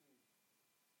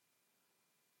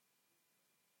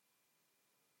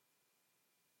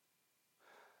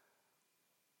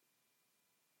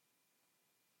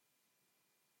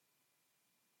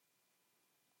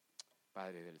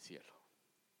 Padre del cielo,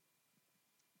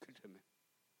 qué tremendo.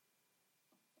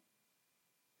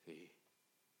 Sí.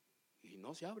 Y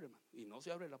no se abre, hermano, y no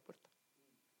se abre la puerta.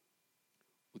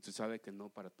 Usted sabe que no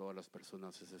para todas las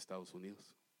personas es Estados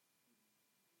Unidos.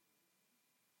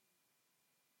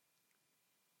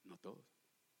 No todos.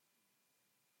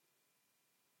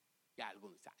 Ya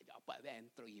algunos, yo para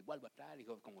adentro y vuelvo a entrar, y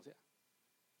como sea.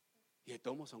 Y de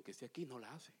todos, aunque esté aquí, no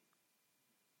la hace.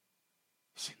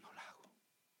 Dice, no la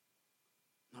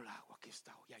hago, aquí he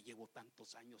estado, ya llevo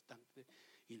tantos años,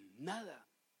 y nada.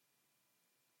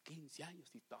 15 años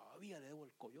y todavía le debo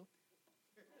el coyote.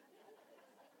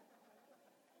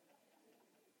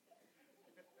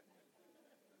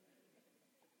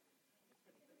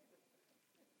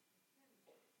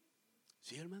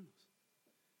 Sí, hermanos.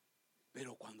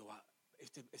 Pero cuando va,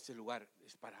 este lugar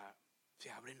es se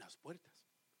abren las puertas.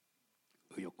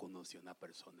 Yo conocí a una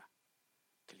persona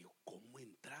que le digo, ¿cómo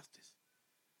entraste?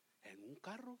 En un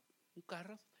carro,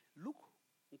 lujo,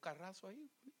 un carrazo ahí.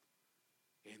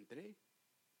 Entré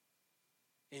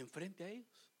enfrente a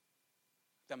ellos.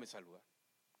 Dame saludar.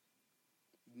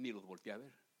 Ni los volteé a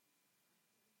ver.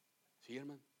 Sí,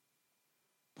 hermano.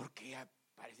 Porque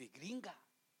parece gringa.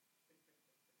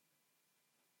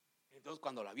 Entonces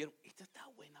cuando la vieron, esta está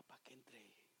buena para que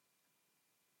entre.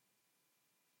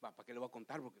 ¿Para qué le voy a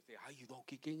contar? Porque ay,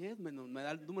 ¿quién es? Me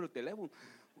da el número de teléfono.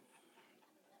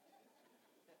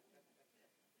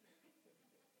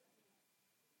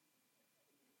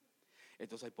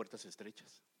 Entonces hay puertas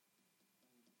estrechas,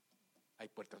 hay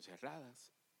puertas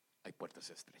cerradas, hay puertas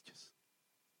estrechas.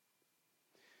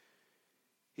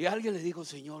 Y alguien le dijo,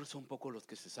 Señor, son pocos los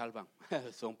que se salvan.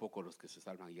 Son pocos los que se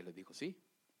salvan. Y él le dijo, sí,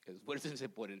 esfuércense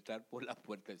por entrar por la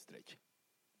puerta estrecha.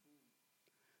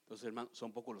 Entonces, hermano,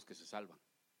 son pocos los que se salvan.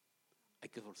 Hay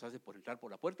que esforzarse por entrar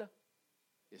por la puerta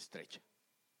estrecha.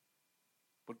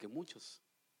 Porque muchos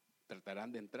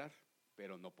tratarán de entrar,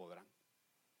 pero no podrán.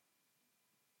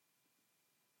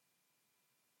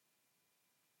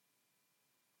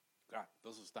 Claro,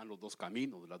 entonces están los dos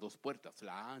caminos, las dos puertas,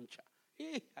 la ancha.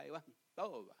 Y ahí van,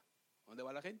 todo va. ¿Dónde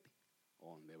va la gente?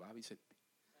 ¿Dónde va Vicente?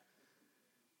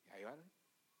 Y ahí va.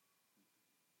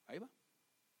 Ahí va.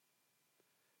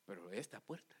 Pero esta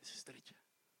puerta es estrecha.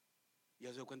 Y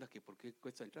ya se dio cuenta que ¿por qué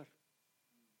cuesta entrar?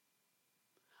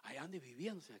 Allá donde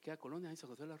vivíamos, en aquella colonia, en San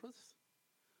José de las Rosas.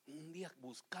 Un día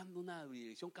buscando una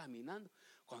dirección, caminando,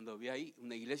 cuando vi ahí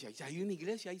una iglesia, dice, hay una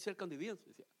iglesia ahí cerca donde vivíamos.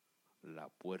 Decía, la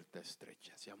puerta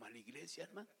estrecha, se llama la iglesia,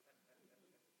 hermano.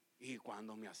 Y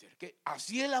cuando me acerqué,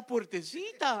 así es la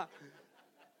puertecita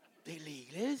de la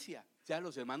iglesia. O sea,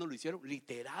 los hermanos lo hicieron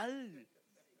literal.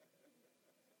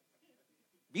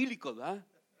 Bíblico, ¿verdad?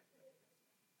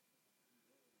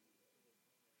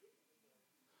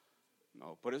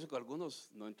 No, por eso que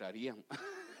algunos no entrarían.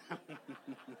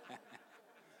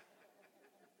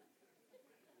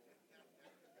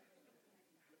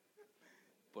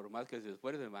 Por más que se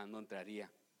esfuerce, hermano, no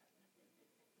entraría.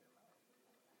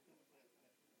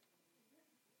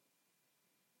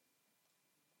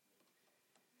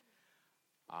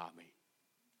 Amén.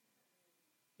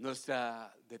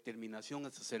 Nuestra determinación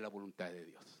es hacer la voluntad de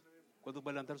Dios. ¿Cuándo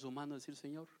va a levantar su mano y decir,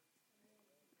 Señor,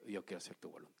 yo quiero hacer tu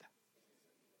voluntad?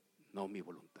 No mi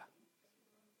voluntad.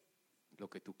 Lo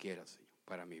que tú quieras, Señor,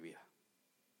 para mi vida.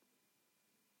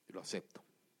 Y lo acepto.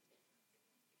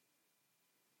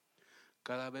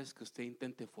 Cada vez que usted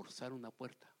intente forzar una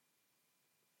puerta,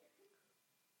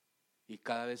 y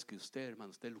cada vez que usted,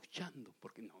 hermano, esté luchando,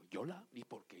 porque no, y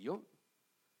porque yo,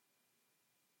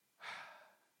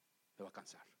 se va a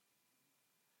cansar,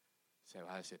 se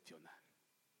va a decepcionar,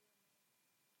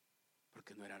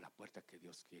 porque no era la puerta que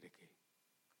Dios quiere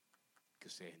que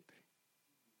usted entre.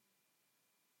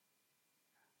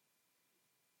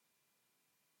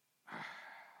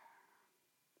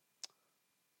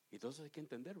 Y entonces hay que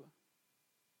entender, ¿va?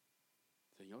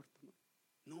 Señor,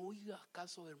 no oiga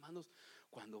caso, hermanos,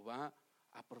 cuando va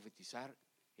a profetizar,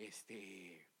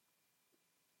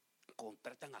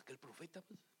 contratan a aquel profeta,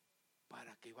 pues,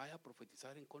 para que vaya a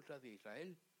profetizar en contra de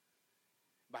Israel.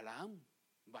 Balaam,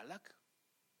 Balac.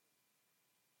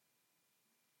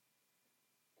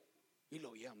 Y lo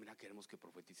oía, mira, queremos que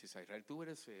profetices a Israel. Tú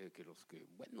eres que los que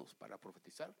buenos para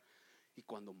profetizar. Y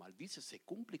cuando maldices se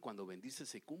cumple, y cuando bendices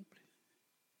se cumple.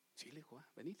 Sí, le dijo,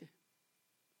 venite.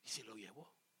 Y se lo llevó.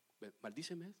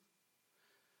 Maldíceme.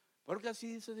 Porque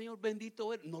así dice el Señor,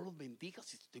 bendito eres. No los bendigas,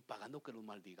 si estoy pagando que los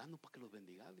maldigan, no para que los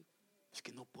bendiga. Es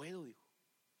que no puedo, dijo.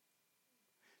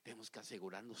 Tenemos que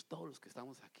asegurarnos todos los que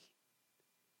estamos aquí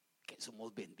que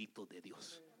somos benditos de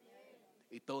Dios.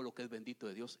 Y todo lo que es bendito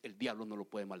de Dios, el diablo no lo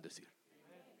puede maldecir.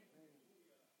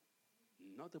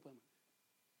 No te puede maldecir.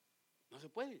 No se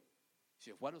puede.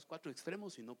 Se fue a los 4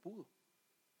 extremos y no pudo.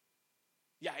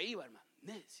 Y ahí iba, hermano,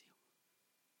 necio.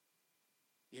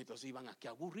 Y entonces iban aquí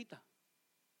a burrita.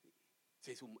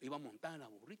 Se iba montada en la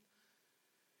burrita.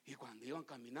 Y cuando iban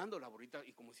caminando la burrita,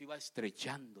 y como se iba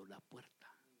estrechando la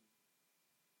puerta,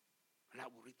 la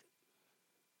burrita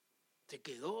se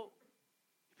quedó.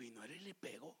 Vino él y le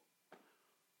pegó.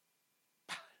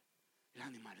 ¡Pah! El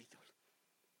animalito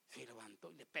se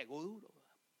levantó y le pegó duro.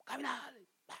 ¡Caminar!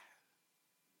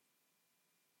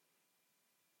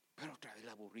 Pero otra vez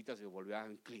la burrita se volvió a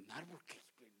inclinar porque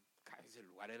ese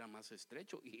lugar era más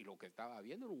estrecho. Y lo que estaba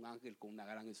viendo era un ángel con una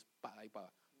gran espada y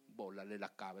para volarle la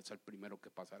cabeza al primero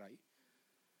que pasara ahí.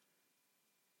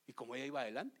 Y como ella iba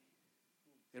adelante,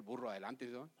 el burro adelante,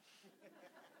 ¿no?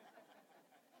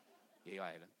 Y iba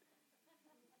adelante.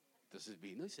 Entonces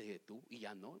vino y se detuvo y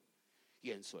ya no.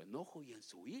 Y en su enojo y en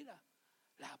su ira,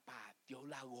 la pateó,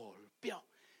 la golpeó,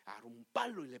 agarró un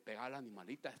palo y le pegaba a la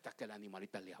animalita hasta que la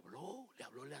animalita le habló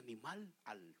el animal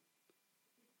al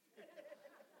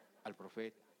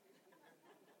profeta.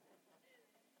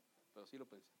 Pero sí lo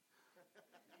pensé.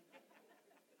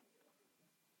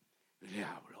 Le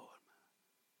habló, hermano.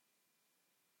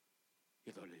 Y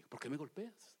entonces le dijo, ¿por qué me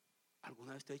golpeas?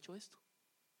 ¿Alguna vez te he hecho esto?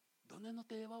 ¿Dónde no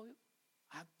te he llevado yo?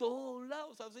 A todos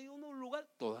lados, has ido a un lugar,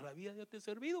 toda la vida ya te he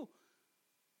servido.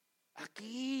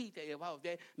 Aquí te he llevado,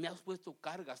 me has puesto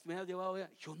cargas, me has llevado.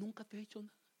 Yo nunca te he hecho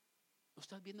nada. ¿No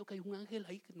estás viendo que hay un ángel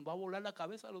ahí que nos va a volar la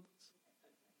cabeza a los dos?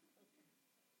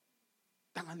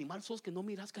 Tan animal sos que no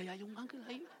miras que hay un ángel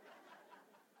ahí.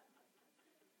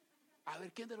 A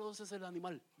ver, ¿quién de los dos es el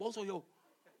animal? ¿Vos o yo?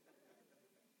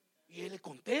 Y él le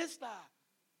contesta,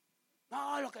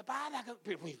 no, lo que pasa que,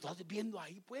 pero pues, estás viendo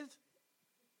ahí, pues.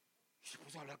 Y se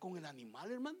puso a hablar con el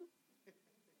animal, hermano.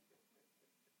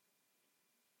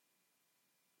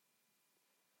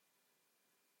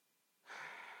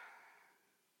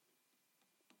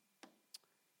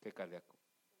 Qué cardíaco.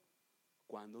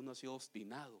 Cuando uno ha sido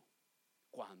obstinado,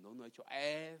 cuando uno ha dicho,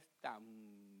 esta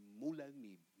mula es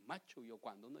mi macho,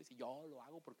 cuando uno dice, yo lo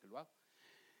hago porque lo hago,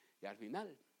 y al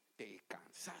final te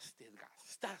cansaste,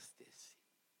 gastaste,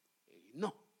 y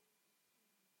no.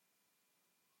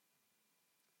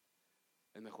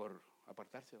 Es mejor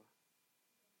apartarse, ¿va?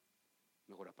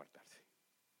 Mejor apartarse.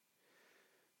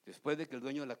 Después de que el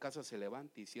dueño de la casa se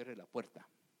levante y cierre la puerta,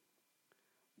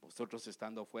 vosotros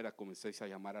estando afuera comencéis a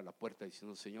llamar a la puerta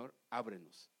diciendo, Señor,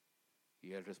 ábrenos.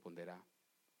 Y él responderá,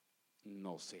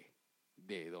 no sé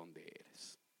de dónde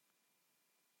eres.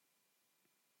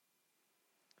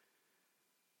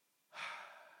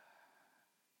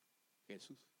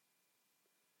 Jesús.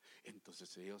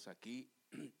 Entonces ellos aquí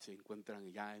se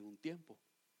encuentran ya en un tiempo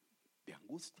de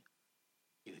angustia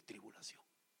y de tribulación.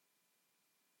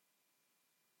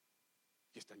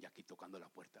 Y están ya aquí tocando la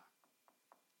puerta,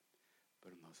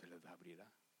 pero no se les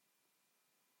abrirá.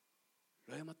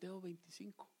 Lo de Mateo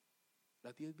 25,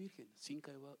 las 10 vírgenes,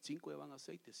 5 llevan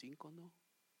aceite, 5 no.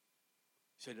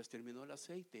 Se les terminó el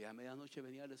aceite, y a medianoche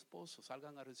venía el esposo,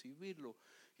 salgan a recibirlo.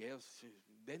 Y ellos,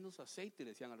 denos aceite,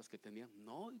 le decían a los que tenían,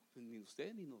 no, ni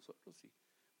usted ni nosotros, sí.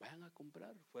 Vayan a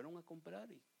comprar. Fueron a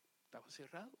comprar y estaba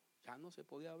cerrado, ya no se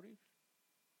podía abrir.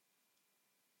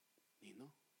 Y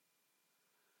no.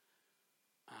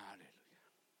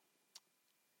 Aleluya.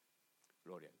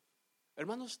 Gloria a Dios.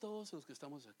 Hermanos, todos los que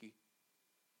estamos aquí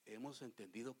hemos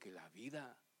entendido que la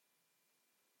vida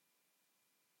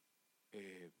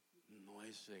no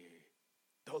es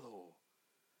todo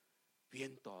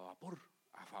viento a vapor,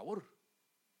 a favor,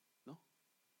 ¿no?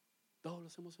 Todos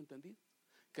los hemos entendido.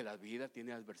 Que la vida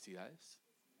tiene adversidades,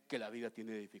 que la vida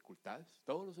tiene dificultades.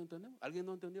 Todos los entendemos. ¿Alguien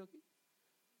no entendió aquí?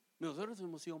 Nosotros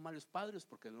hemos sido malos padres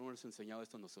porque no hemos enseñado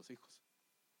esto a nuestros hijos.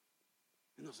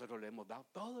 Y nosotros le hemos dado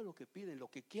todo lo que piden, lo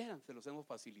que quieran, se los hemos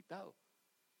facilitado.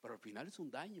 Pero al final es un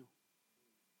daño.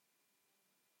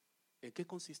 ¿En qué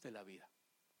consiste la vida?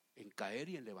 En caer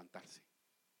y en levantarse.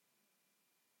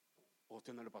 ¿O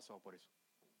usted no le ha pasado por eso?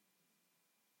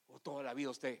 ¿O toda la vida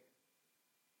usted?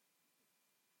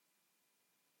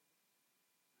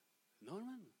 No,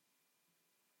 hermano.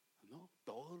 No,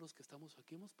 todos los que estamos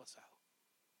aquí hemos pasado.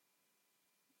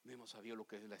 No hemos sabido lo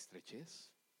que es la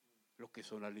estrechez, lo que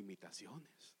son las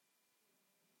limitaciones.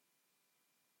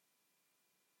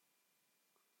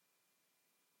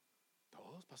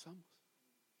 Todos pasamos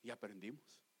y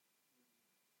aprendimos.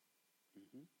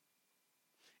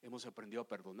 Hemos aprendido a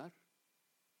perdonar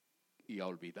y a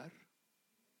olvidar.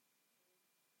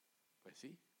 Pues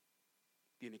sí,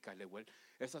 tiene que darle vuelta.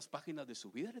 Esas páginas de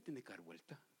su vida le tiene que dar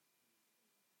vuelta.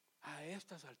 A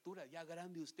estas alturas, ya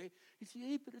grande usted, dice,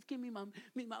 hey, pero es que mi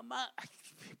mamá, ay,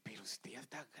 pero usted ya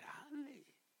está grande.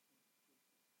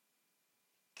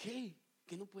 ¿Qué?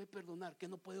 ¿Qué no puede perdonar? ¿Qué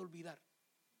no puede olvidar?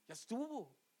 Ya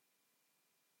estuvo.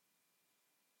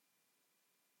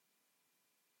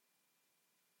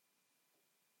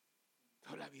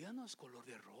 Pero la vida no es color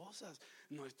de rosas,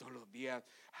 no es todos los días.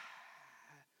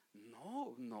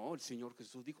 No, el Señor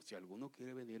Jesús dijo, si alguno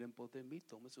quiere venir en pos de mí,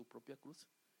 tome su propia cruz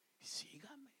y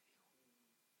sígame.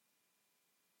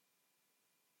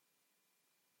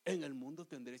 En el mundo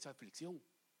tendréis aflicción.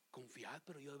 Confiad,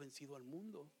 pero yo he vencido al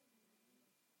mundo.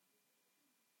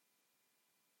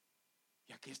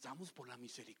 Y aquí estamos por la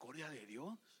misericordia de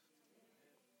Dios.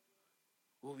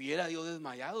 Hubiera yo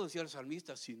desmayado, decía el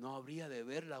salmista, si no habría de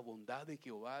ver la bondad de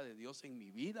Jehová, de Dios en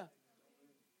mi vida.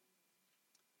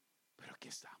 Pero aquí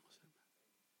estamos, hermano.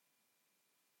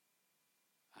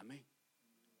 Amén.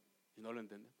 Y no lo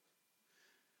entendemos.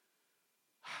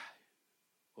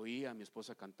 Oí a mi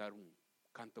esposa cantar un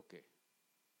canto que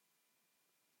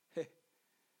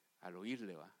al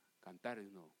oírle va cantar y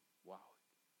no, wow.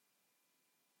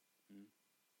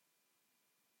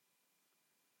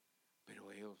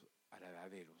 Pero ellos a la edad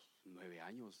de los 9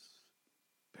 años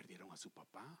perdieron a su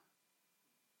papá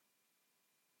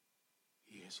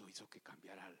y eso hizo que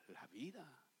cambiara la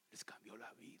vida, les cambió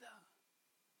la vida.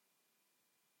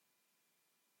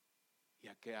 Y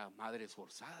aquella madre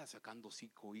esforzada sacando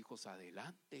 5 hijos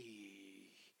adelante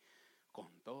y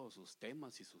con todos sus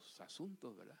temas y sus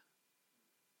asuntos, ¿verdad?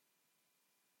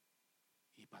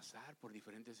 Y pasar por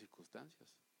diferentes circunstancias.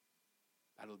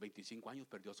 A los 25 años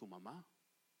perdió a su mamá.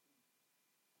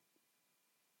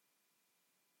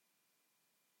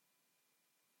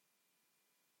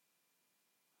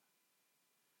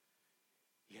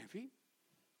 Y en fin,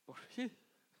 ¿por qué?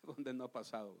 ¿Dónde no ha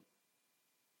pasado?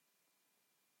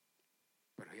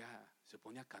 Pero ella se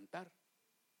pone a cantar.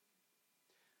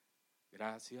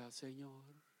 Gracias, Señor,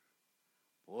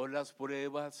 por las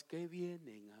pruebas que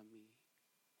vienen a mí,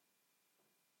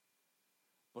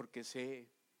 porque sé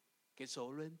que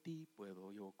solo en ti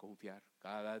puedo yo confiar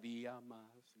cada día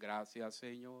más. Gracias,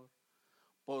 Señor,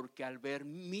 porque al ver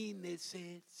mi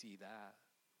necesidad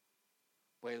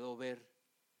puedo ver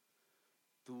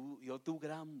tu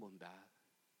gran bondad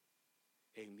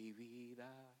en mi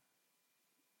vida.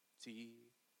 Sí,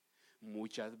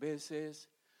 muchas veces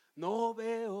no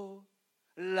veo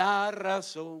la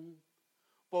razón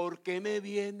por qué me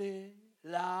viene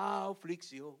la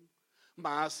aflicción,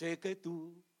 mas sé que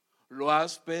tú lo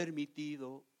has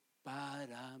permitido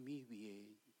para mi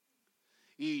bien.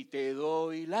 Y te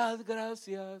doy las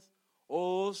gracias,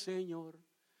 oh Señor,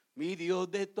 mi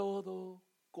Dios de todo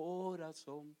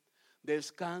corazón.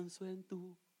 Descanso en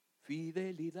tu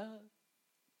fidelidad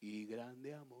y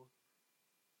grande amor.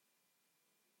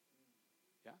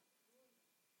 ¿Ya?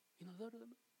 Y nosotros,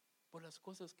 por las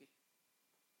cosas que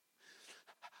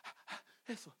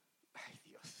eso, ay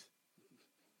Dios,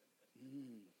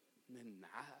 no es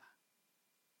nada.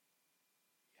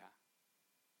 Ya,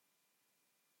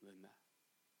 no es nada.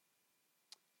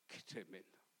 Qué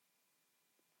tremendo.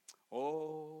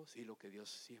 Oh, sí, lo que Dios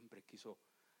siempre quiso,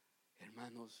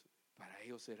 hermanos, para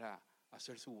ellos era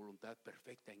hacer su voluntad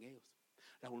perfecta en ellos.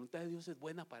 La voluntad de Dios es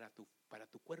buena para tu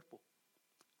cuerpo,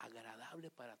 agradable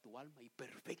para tu alma y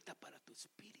perfecta para tu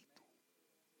espíritu.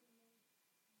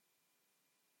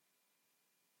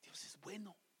 Dios es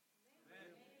bueno.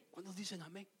 ¿Cuántos dicen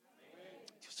amén?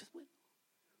 Dios es bueno.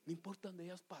 No importa dónde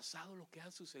hayas pasado, lo que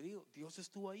ha sucedido, Dios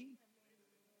estuvo ahí.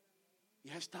 Y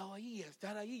ha estado ahí, y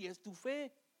estar ahí, y es tu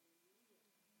fe.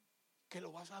 Que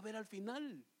lo vas a ver al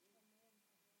final.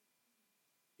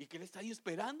 Y que Él está ahí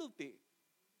esperándote.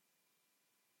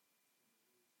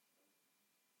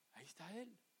 está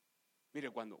él. Mire,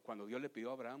 cuando Dios le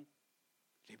pidió a Abraham,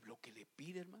 lo que le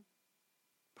pide, hermano,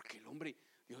 porque el hombre,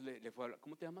 Dios le fue a hablar.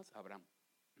 ¿Cómo te llamas? Abraham,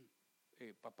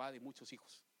 papá de muchos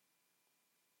hijos.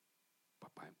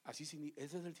 Papá, ese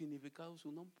es el significado de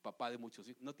su nombre, papá de muchos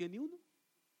hijos. ¿No tiene ni uno?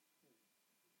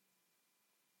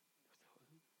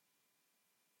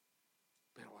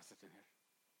 Pero vas a tener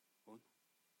uno.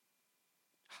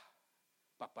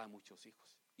 Papá de muchos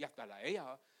hijos. Y hasta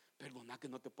ella, perdona que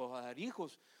no te puedo dar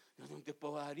hijos. Yo no te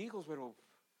puedo dar hijos, pero...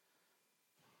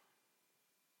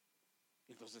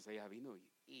 Entonces ella vino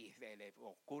y se le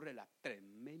ocurre la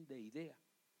tremenda idea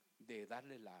de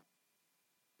darle la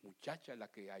muchacha,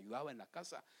 la que ayudaba en la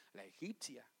casa, la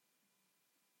egipcia.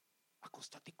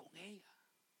 Acostate con ella.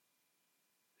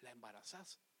 La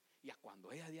embarazás. Y a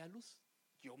cuando ella dé a luz,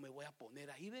 yo me voy a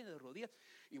poner ahí de rodillas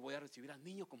y voy a recibir al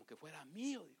niño como que fuera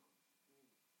mío, dijo.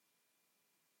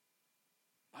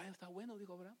 Vaya, está bueno,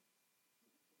 dijo Abraham.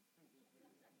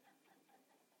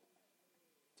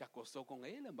 Se acostó con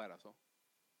ella y la embarazó.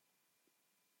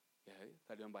 Y ahí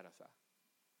salió embarazada.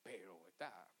 Pero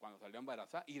cuando salió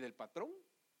embarazada, y del patrón,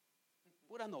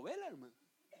 pura novela, hermano.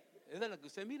 Es de la que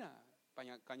usted mira,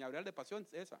 Cañaveral de Pasión,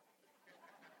 esa.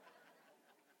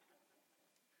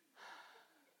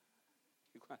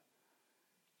 Y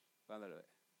cuando lo ve,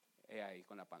 ella ahí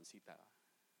con la pancita.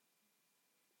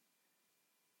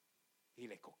 Y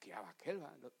le coqueaba aquel,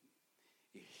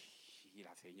 y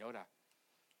la señora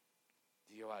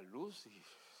dio a luz y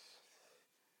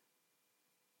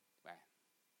bueno,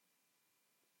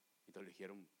 entonces le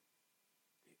dijeron,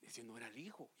 ese no era el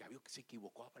hijo. Ya vio que se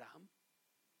equivocó Abraham.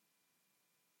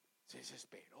 Se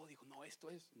desesperó, dijo, no,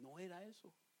 no era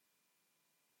eso.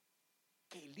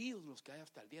 Qué líos los que hay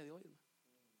hasta el día de hoy, ¿no?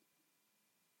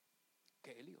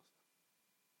 Qué líos.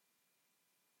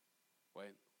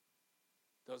 Bueno,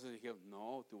 entonces dijeron,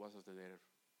 no, tú vas a tener.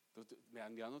 Entonces me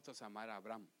han dado a llamar a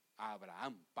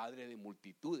Abraham, padre de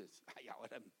multitudes. Ay,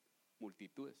 ahora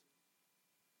multitudes.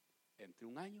 Entre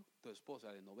un año, tu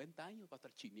esposa de 90 años va a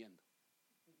estar chiniendo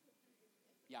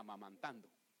y amamantando.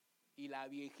 Y la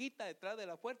viejita detrás de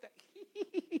la puerta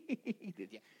y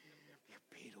decía,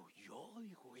 pero yo,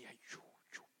 dijo ella,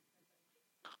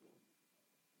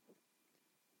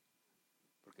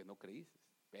 porque no creíste.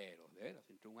 Pero de veras,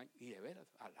 entre un año, y de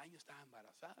veras, al año estaba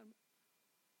embarazada.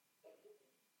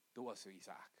 Tuvo a su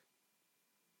Isaac,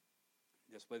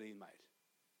 después de Ismael.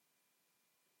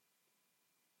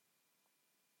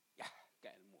 Ya, que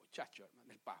el muchacho, hermano,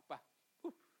 el papá.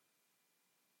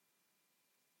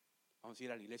 Vamos a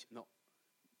ir a la iglesia. No,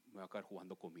 me voy a quedar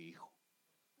jugando con mi hijo.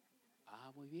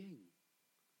 Ah, muy bien.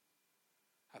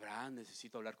 Abraham,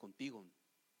 necesito hablar contigo.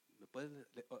 ¿Me puedes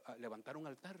levantar un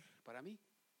altar para mí?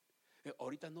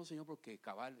 Ahorita no, Señor, porque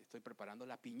cabal estoy preparando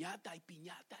la piñata. Hay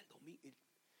piñata el domingo.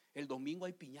 El domingo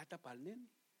hay piñata para el nene.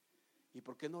 ¿Y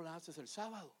por qué no la haces el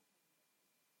sábado?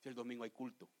 Si el domingo hay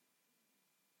culto.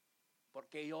 ¿Por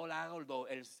qué yo la hago el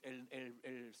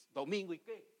domingo y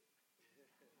qué?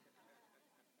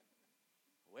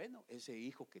 Bueno, ese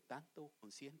hijo que tanto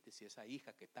consientes y esa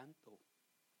hija que tanto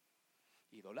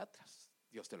idolatras,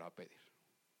 Dios te lo va a pedir.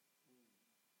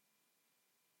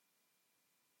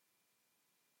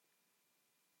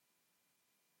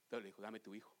 Entonces le dijo, dame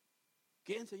tu hijo.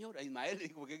 ¿Quién, Señor? A Ismael. Le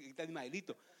dijo, ¿qué está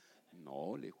Ismaelito?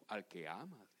 No, le dijo, al que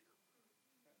amas.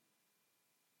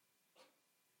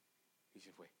 Y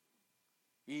se fue.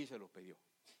 Y se lo pidió.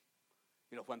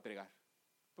 Y lo fue a entregar.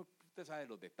 Usted sabe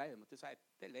los detalles,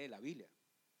 usted lee la Biblia.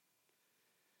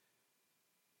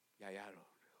 Y allá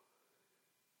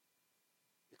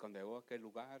y cuando llegó a aquel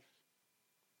lugar,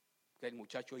 que el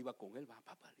muchacho iba con él, va,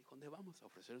 papá, ¿y dónde vamos? A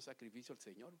ofrecer el sacrificio al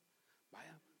Señor.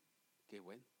 Vaya, qué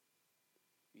bueno.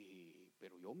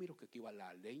 Pero yo miro que aquí iba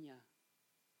la leña,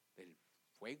 el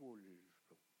fuego, el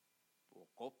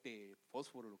cote,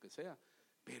 fósforo, lo que sea,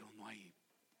 pero no hay.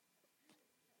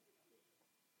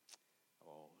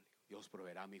 Oh, Dios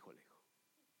proveerá, mi hijo, le dijo.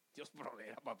 Dios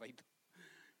proveerá, papito.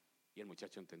 Y el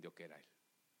muchacho entendió que era él.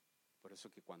 Por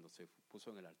eso que cuando se puso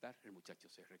en el altar, el muchacho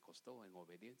se recostó en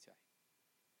obediencia.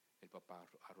 El papá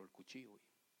agarró el cuchillo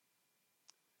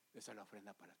y esa es la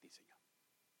ofrenda para ti, Señor.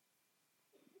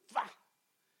 ¡Fah!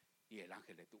 Y el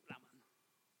ángel le tuvo la mano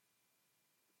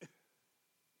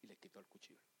y le quitó el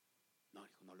cuchillo. No,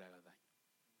 dijo, no le hagas daño.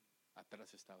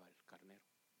 Atrás estaba el carnero.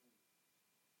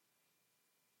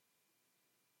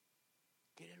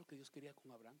 ¿Qué era lo que Dios quería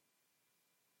con Abraham?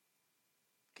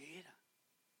 ¿Qué era?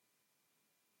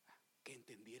 Que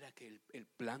entendiera que el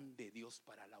plan de Dios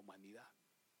para la humanidad,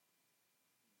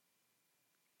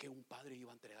 que un padre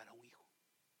iba a entregar a un hijo.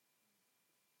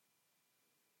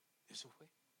 Eso fue.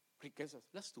 Riquezas,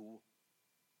 las tuvo.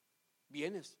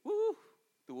 Bienes,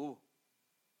 tuvo.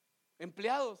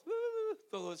 empleados,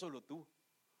 todo eso lo tuvo.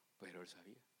 Pero él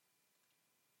sabía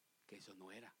que eso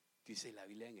no era. Dice la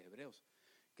Biblia en Hebreos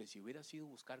que si hubiera sido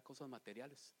buscar cosas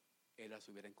materiales, él las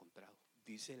hubiera encontrado.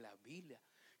 Dice la Biblia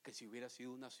que si hubiera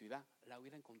sido una ciudad, la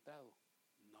hubiera encontrado.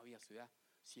 No había ciudad,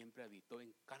 siempre habitó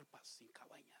en carpas, sin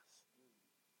cabañas,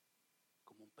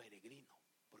 como un peregrino,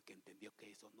 porque entendió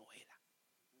que eso no era.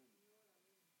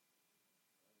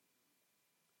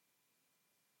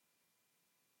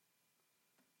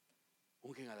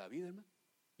 Ungen a David, hermano.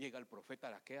 Llega el profeta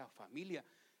a aquella familia.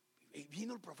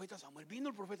 Vino el profeta Samuel,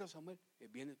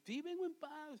 viene, sí, vengo en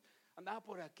paz. Andaba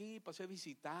por aquí, pasé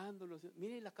visitándolos.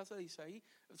 Mire la casa de Isaí.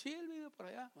 Sí, él vive por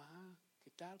allá.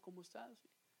 ¿Qué tal? ¿Cómo estás?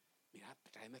 Mira,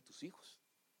 tráeme a tus hijos.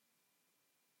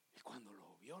 Y cuando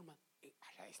lo vio, hermano,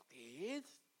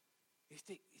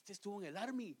 este estuvo en el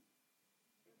army.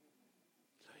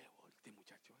 Lo llevó, este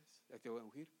muchacho te voy a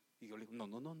ungir. Y yo le digo,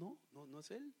 no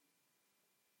es él.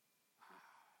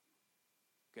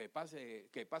 Que pase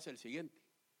el siguiente.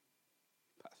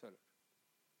 Pásalo.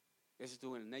 Ese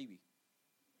estuvo en el Navy.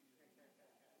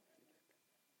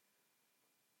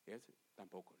 Ese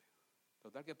tampoco, le digo.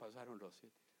 Total que pasaron los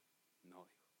 7. No,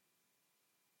 dijo.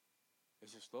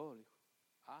 Eso es todo, le dijo.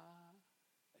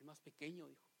 El más pequeño,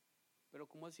 dijo. Pero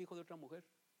como es hijo de otra mujer.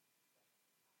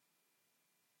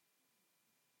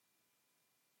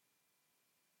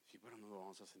 Sí, pero no lo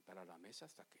vamos a sentar a la mesa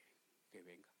hasta que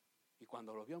venga. Y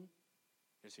cuando lo vio,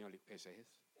 el Señor le dijo, ese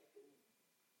es.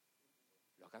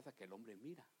 Lo que pasa es que el hombre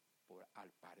mira,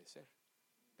 al parecer,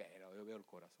 pero yo veo el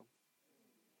corazón.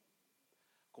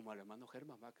 Como al hermano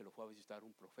Germán, que lo fue a visitar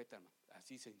un profeta, hermano,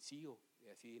 así sencillo,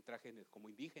 así en traje como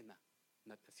indígena,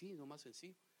 así nomás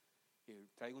sencillo. Y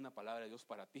traigo una palabra de Dios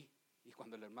para ti. Y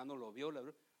cuando el hermano lo vio,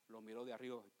 lo miró de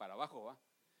arriba para abajo, ¿va?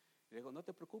 Y le dijo, no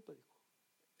te preocupes, dijo.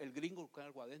 El gringo con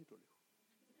algo adentro, le dijo.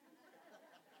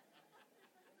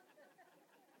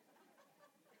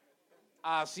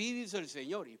 Así dice el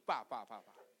Señor, y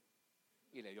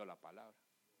y le dio la palabra.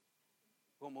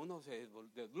 Como uno se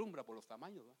deslumbra por los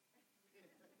tamaños, ¿va?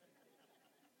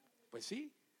 Pues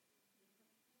sí.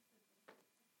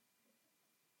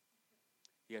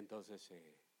 Y entonces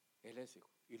él es hijo,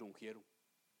 y lo ungieron.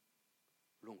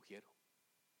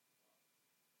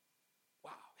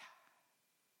 Wow.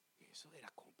 Y eso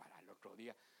era como para el otro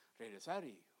día regresar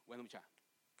y, bueno, muchachos.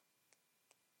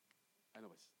 Bueno,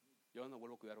 pues, yo no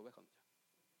vuelvo a cuidar ovejas, muchachos.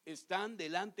 Están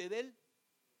delante del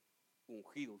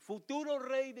ungido, futuro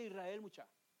rey de Israel,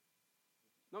 muchachos.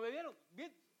 ¿No me vieron?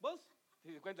 ¿Bien? ¿Vos?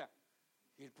 ¿Se dan cuenta?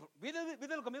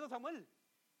 ¿Viste lo que me dijo Samuel?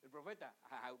 El profeta.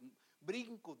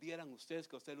 Brincos dieran ustedes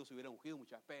que ustedes los hubieran ungido,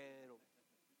 muchachos. Pero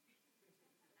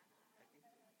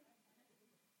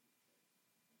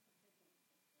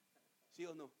 ¿sí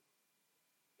o no?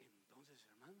 Entonces,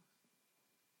 hermanos,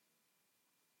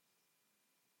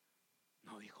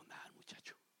 no dijo nada el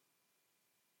muchacho.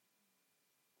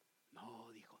 No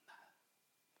dijo nada.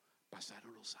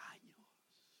 Pasaron los años.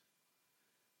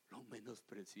 Lo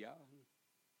menospreciaban.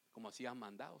 Como hacían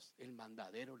mandados, el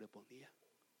mandadero le ponía.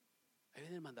 Ahí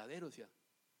viene el mandadero, decía,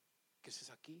 ¿qué haces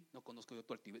aquí? No conozco yo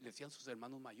tu altivez. Le decían sus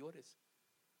hermanos mayores.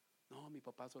 No, mi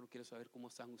papá solo quiere saber cómo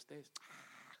están ustedes.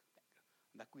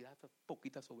 Anda, cuidado esas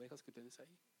poquitas ovejas que tienes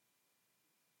ahí.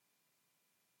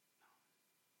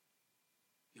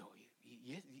 No.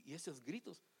 Y esos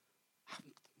gritos,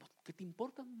 ¿qué te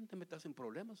importa? No te metas en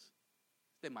problemas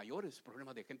de mayores,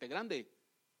 problemas de gente grande.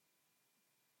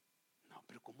 No,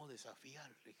 pero ¿cómo desafía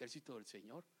al ejército del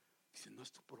Señor? Dice, no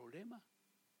es tu problema.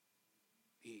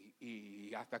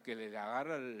 Y hasta que le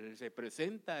agarra, se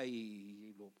presenta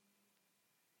y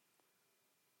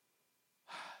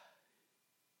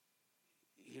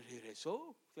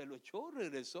regresó, se lo echó,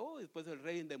 regresó. Después el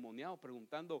rey endemoniado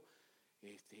preguntando,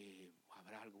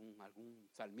 ¿habrá algún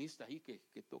salmista ahí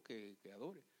que toque, que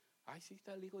adore? Ay, sí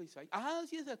está el hijo de Isaí.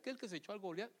 Sí es aquel que se echó al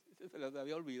Goliat. Se les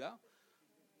había olvidado.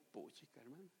 Puchica,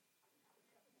 hermano.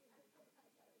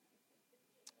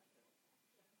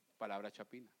 Palabra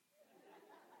chapina.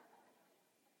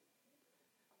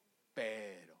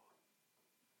 Pero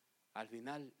al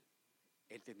final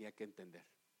él tenía que entender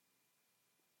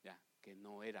ya que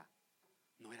no era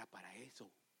para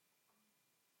eso.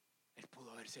 Él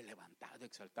pudo haberse levantado,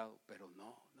 exaltado, pero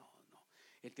no.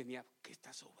 Él tenía, ¿qué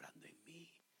está sobrando en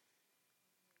mí?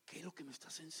 ¿Qué es lo que me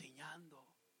estás enseñando?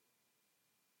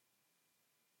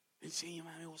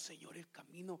 Enséñame, oh Señor, el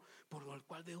camino por el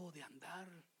cual debo de andar.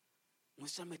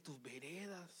 Muéstrame tus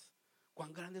veredas.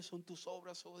 Cuán grandes son tus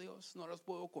obras, oh Dios, no las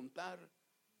puedo contar.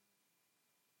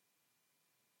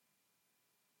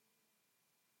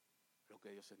 Lo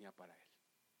que Dios tenía para él.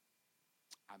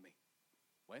 Amén.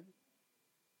 Bueno,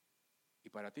 ¿y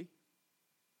para ti?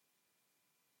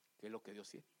 ¿Qué es lo que Dios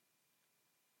quiere?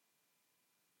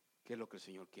 ¿Qué es lo que el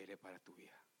Señor quiere para tu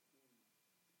vida?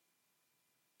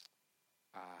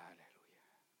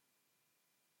 Aleluya.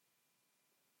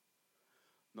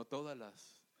 No todas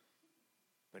las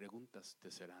preguntas te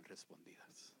serán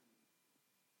respondidas.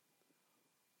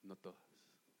 No todas.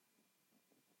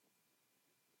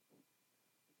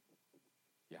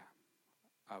 Ya,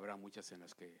 habrá muchas en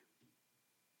las que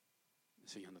el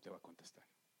Señor no te va a contestar.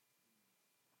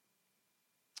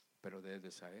 Pero debes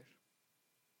de saber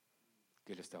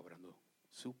que Él está obrando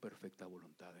su perfecta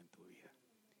voluntad en tu vida.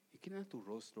 Inclina tu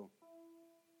rostro.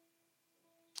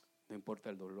 No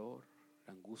importa el dolor,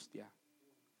 la angustia,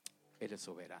 Él es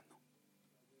soberano.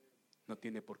 No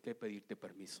tiene por qué pedirte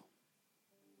permiso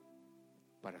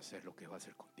para hacer lo que va a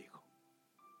hacer contigo.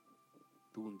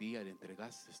 Tú un día le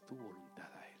entregaste tu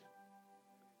voluntad a Él.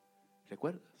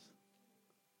 ¿Recuerdas?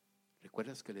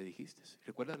 ¿Recuerdas que le dijiste?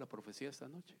 ¿Recuerdas la profecía esta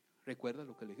noche? ¿Recuerdas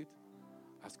lo que le dijiste?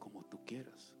 Haz como tú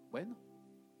quieras. Bueno,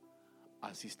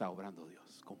 así está obrando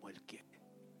Dios, como Él quiere.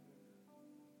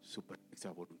 Su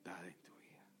perfecta voluntad en tu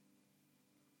vida.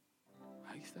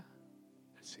 Ahí está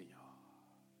el Señor.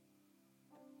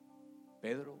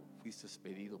 Pedro, fuiste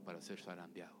expedido para ser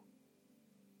zarandeado.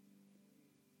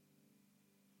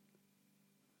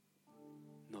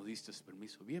 No diste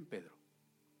permiso. Bien, Pedro,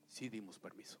 sí dimos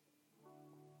permiso.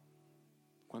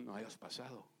 Cuando hayas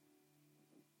pasado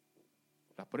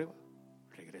la prueba,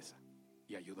 regresa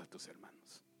y ayuda a tus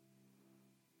hermanos.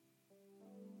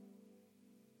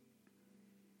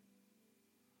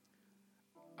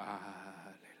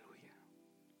 Aleluya.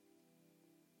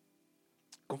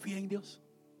 Confía en Dios.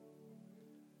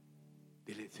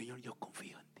 Dile, Señor, yo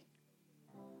confío en ti.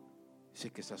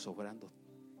 Sé que estás obrando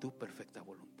tu perfecta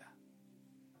voluntad.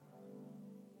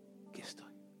 Aquí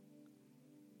estoy.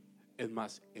 Es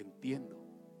más, entiendo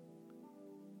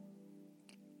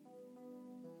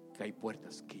que hay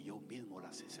puertas que yo mismo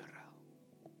las he cerrado.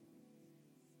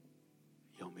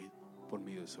 Yo mismo, por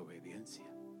mi desobediencia,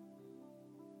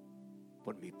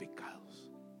 por mis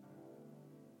pecados,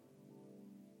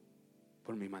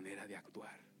 por mi manera de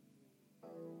actuar.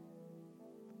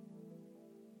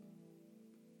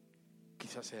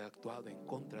 Quizás he actuado en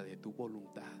contra de tu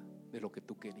voluntad, de lo que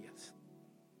tú querías.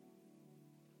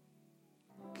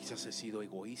 Quizás he sido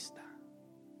egoísta.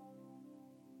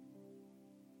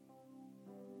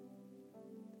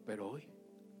 Pero hoy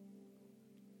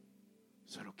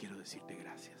solo quiero decirte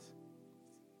gracias.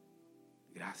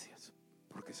 Gracias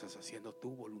porque estás haciendo tu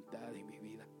voluntad en mi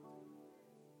vida.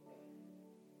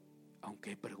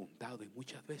 Aunque he preguntado y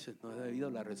muchas veces no he debido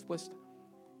la respuesta,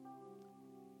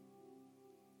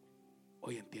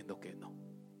 hoy entiendo que no.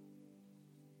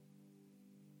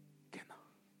 Que no.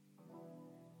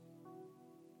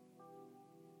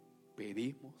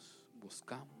 Pedimos,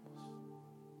 buscamos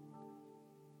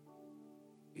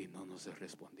y no nos ha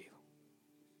respondido.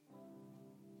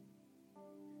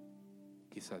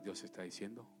 Quizás Dios está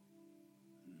diciendo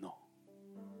no.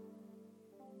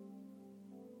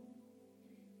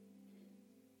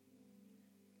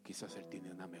 Quizás Él tiene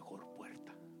una mejor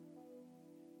puerta.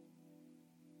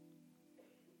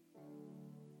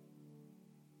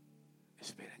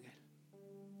 Espera en Él.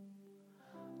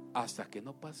 Hasta que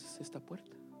no pases esta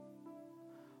puerta,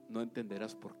 no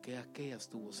entenderás por qué aquella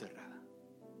estuvo cerrada.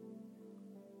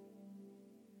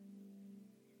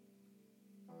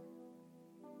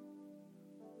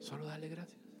 Solo dale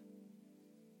gracias.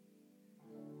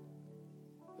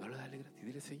 Solo dale gracias.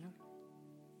 Dile, Señor,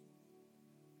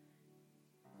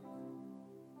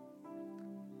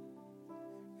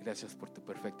 gracias por tu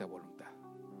perfecta voluntad.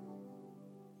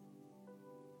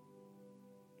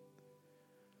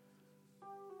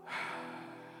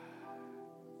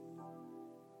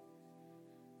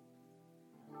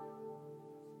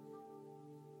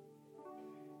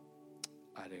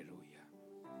 Aleluya.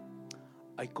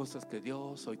 Hay cosas que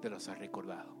Dios hoy te las ha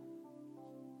recordado.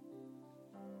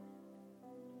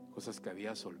 Cosas que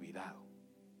habías olvidado.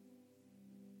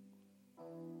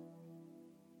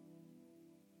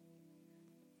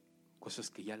 Cosas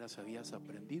que ya las habías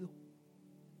aprendido,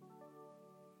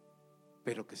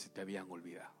 pero que se te habían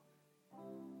olvidado.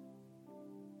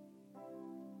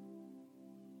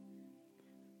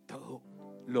 Todo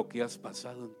lo que has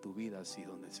pasado en tu vida ha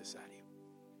sido necesario.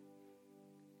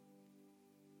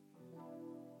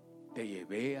 Te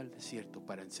llevé al desierto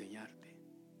para enseñarte,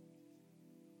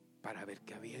 para ver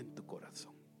qué había en tu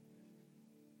corazón.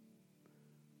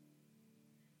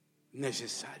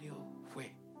 Necesario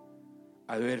fue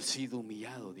haber sido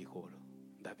humillado, dijo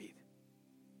David.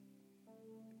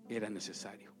 Era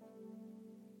necesario.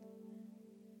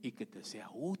 Y que te sea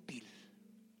útil.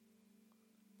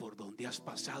 Por donde has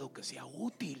pasado, que sea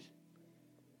útil.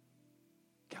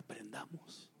 que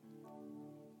aprendamos.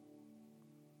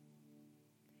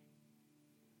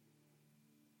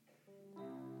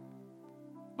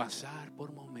 Pasar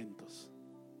por momentos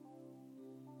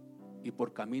y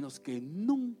por caminos que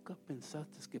nunca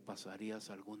pensaste que pasarías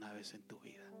alguna vez en tu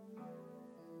vida.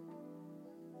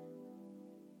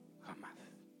 Jamás.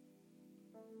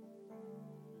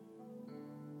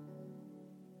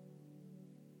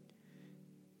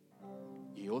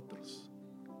 Y otros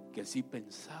que sí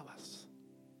pensabas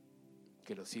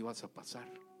que los ibas a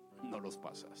pasar, no los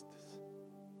pasaste.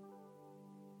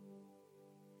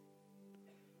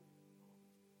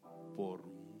 Por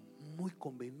muy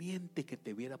conveniente que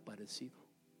te hubiera parecido,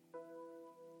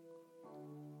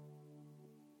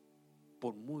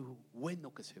 por muy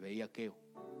bueno que se veía aquello,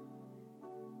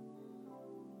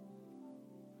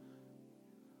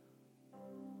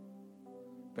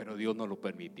 pero Dios no lo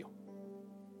permitió.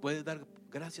 Puedes dar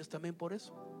gracias también por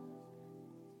eso.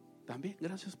 También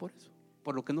gracias por eso,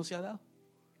 por lo que no se ha dado.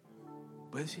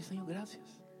 Puedes decir: Señor,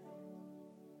 gracias.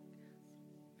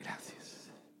 Gracias.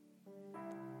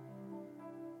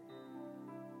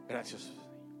 Gracias.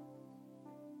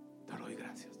 Te doy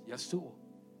gracias. Ya estuvo.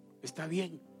 Está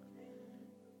bien.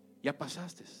 Ya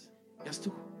pasaste. Ya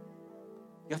estuvo.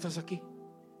 Ya estás aquí.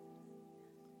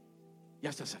 Ya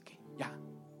estás aquí. Ya.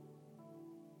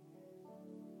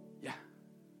 Ya.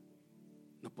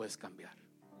 No puedes cambiar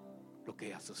lo que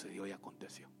ya sucedió y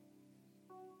aconteció.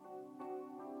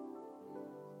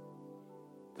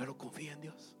 Pero confía en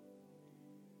Dios.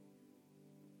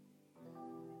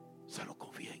 Solo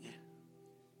confía en Él.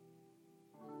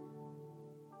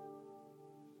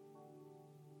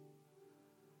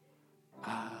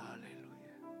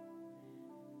 Aleluya.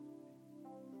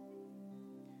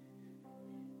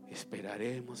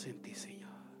 Esperaremos en ti,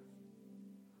 Señor.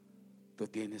 Tú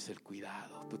tienes el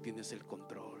cuidado, tú tienes el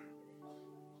control.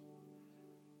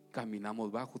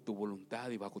 Caminamos bajo tu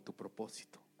voluntad y bajo tu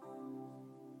propósito.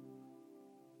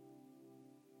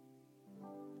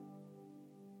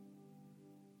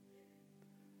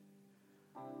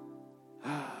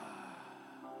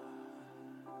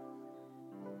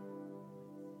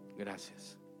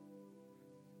 Gracias.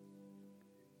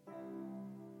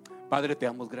 Padre, te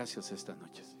damos gracias esta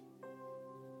noche.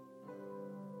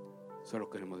 Solo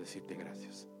queremos decirte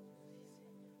gracias.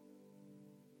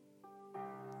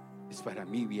 Es para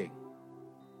mi bien.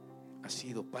 Ha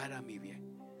sido para mi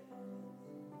bien.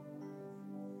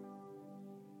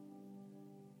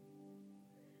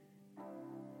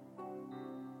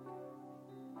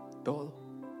 Todo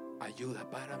ayuda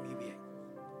para mi bien.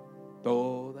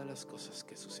 Todas las cosas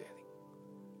que suceden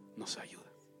nos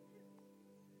ayudan.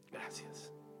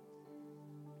 Gracias.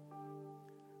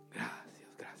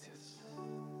 Gracias, gracias.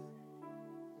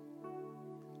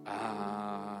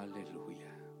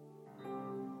 Aleluya.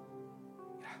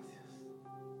 Gracias.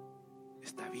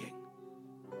 Está bien.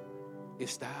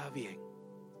 Está bien.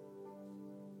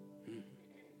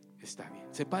 Está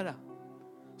bien.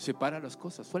 Separa las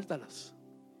cosas, suéltalas.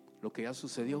 Lo que ya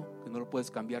sucedió, que no lo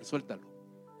puedes cambiar, suéltalo.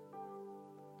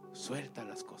 Suelta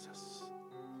las cosas.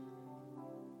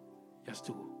 Ya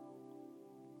estuvo.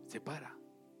 Separa.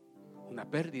 Una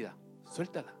pérdida,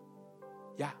 suéltala.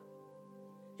 Ya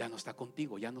no está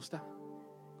contigo, ya no está.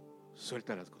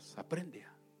 Suelta las cosas. Aprende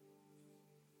a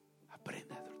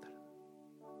soltarla.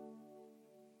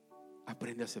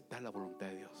 Aprende a aceptar la voluntad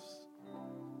de Dios,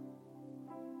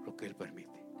 lo que Él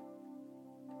permite.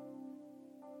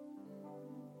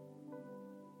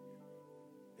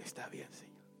 Está bien,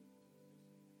 Señor.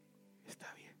 Está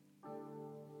bien.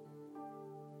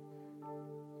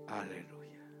 Aleluya.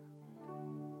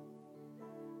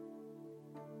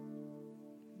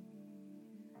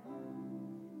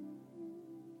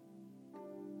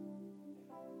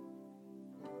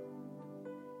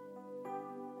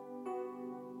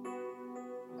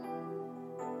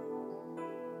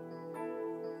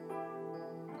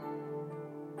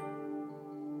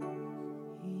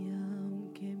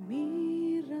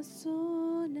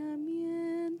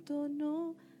 Razonamiento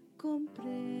no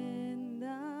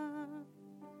comprenda,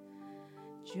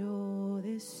 yo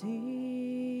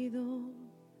decido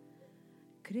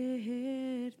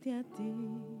creerte a ti.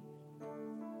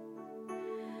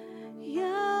 Y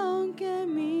aunque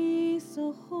mis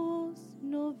ojos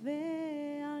no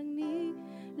vean ni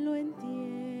lo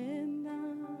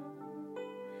entiendan,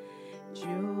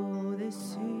 yo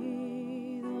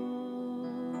decido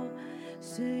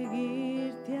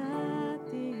seguirte a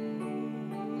ti.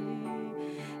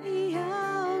 Y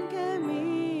aunque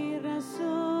mi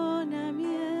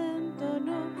razonamiento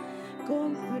no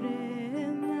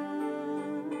comprenda,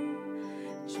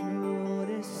 yo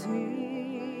decido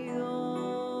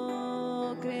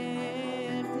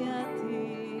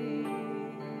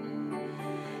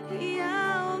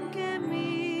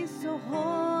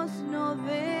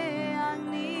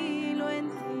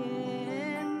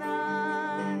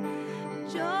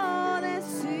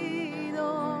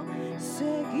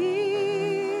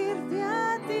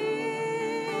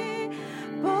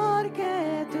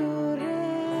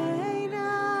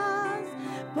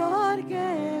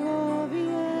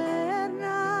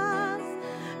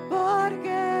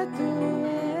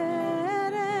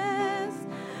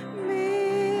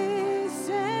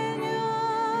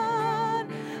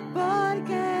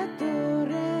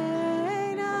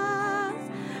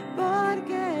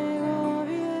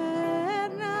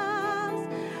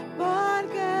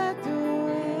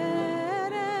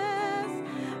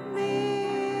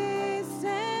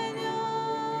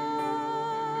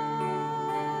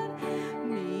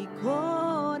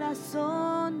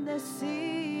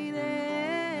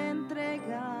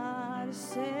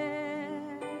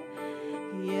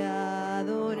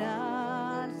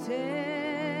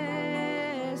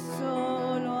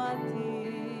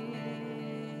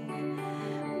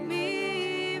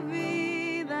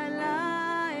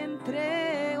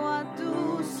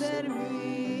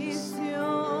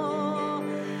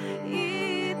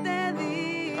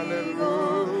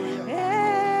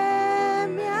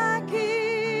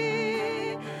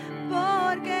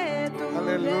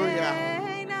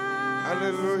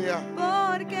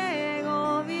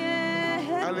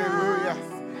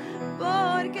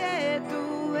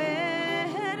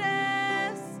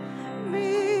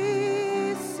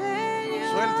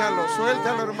Suéltalo,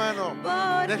 suéltalo, hermano.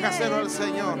 Déjaselo al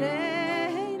Señor.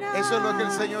 Eso es lo que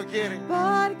el Señor quiere.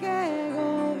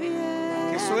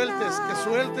 Que sueltes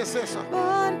eso.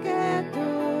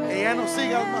 Que ya no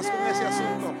sigas más con ese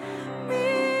asunto.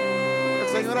 El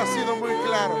Señor ha sido muy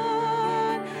claro.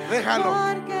 Déjalo,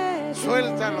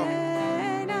 suéltalo.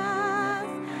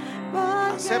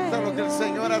 Acepta lo que el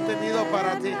Señor ha tenido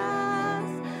para ti.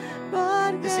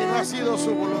 Y si no ha sido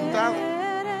su voluntad,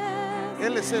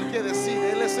 Él es el que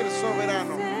decide, Él es el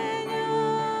soberano.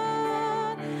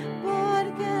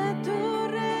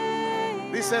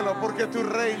 Díselo, porque tú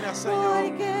reinas, Señor.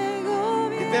 Y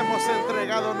te hemos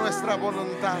entregado nuestra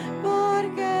voluntad.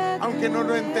 Aunque no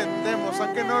lo entendemos,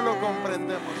 aunque no lo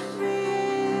comprendemos.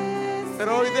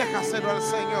 Pero hoy déjaselo al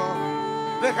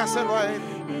Señor. Déjaselo a Él.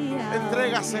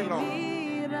 Entrégaselo.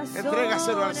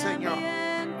 Entrégaselo al Señor.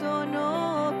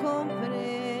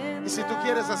 Y si tú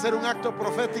quieres hacer un acto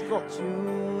profético,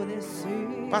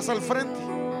 pasa al frente,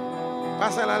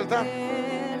 pasa al altar.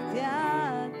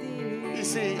 Y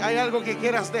si hay algo que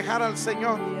quieras dejar al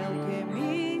Señor,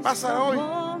 pasa hoy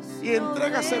y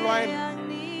entrégaselo a Él.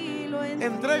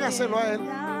 Entrégaselo a Él.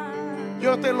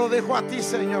 Yo te lo dejo a ti,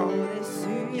 Señor.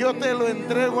 Yo te lo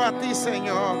entrego a ti,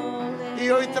 Señor. Y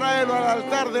hoy tráelo al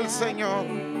altar del Señor.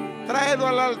 Tráelo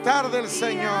al altar del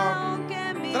Señor.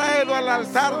 Tráelo al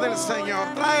altar del Señor.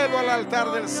 Tráelo al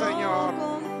altar del Señor.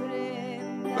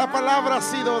 La palabra ha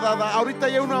sido dada. Ahorita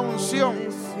hay una unción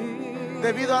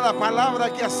debido a la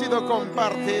palabra que ha sido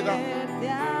compartida.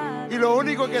 Y lo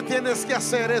único que tienes que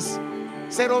hacer es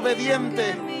ser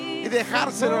obediente y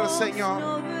dejárselo al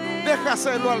Señor.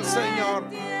 Déjaselo al Señor.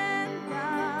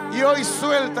 Y hoy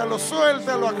suéltalo,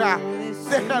 suéltalo acá.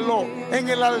 Déjalo en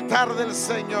el altar del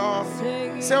Señor.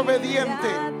 Sé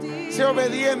obediente, sé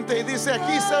obediente. Y dice: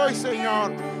 aquí soy,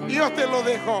 Señor. Yo te lo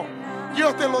dejo.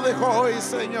 Yo te lo dejo hoy,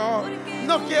 Señor.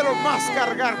 No quiero más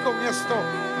cargar con esto.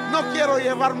 No quiero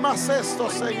llevar más esto,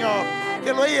 Señor.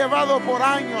 Que lo he llevado por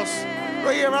años.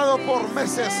 Lo he llevado por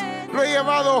meses. Lo he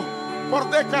llevado por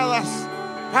décadas,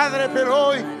 Padre.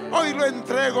 Pero hoy lo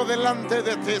entrego delante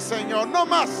de ti, Señor. No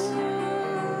más.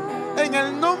 En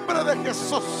el nombre de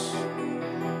Jesús.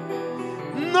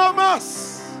 No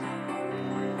más.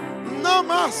 No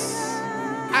más.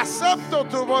 Acepto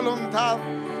tu voluntad.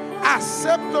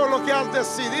 Acepto lo que has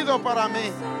decidido para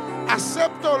mí.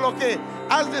 Acepto lo que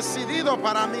has decidido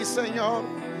para mí, Señor.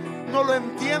 No lo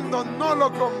entiendo, no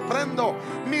lo comprendo.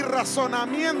 Mi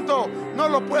razonamiento no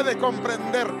lo puede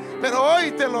comprender. Pero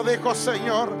hoy te lo dejo,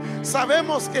 Señor.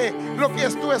 Sabemos que lo que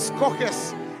tú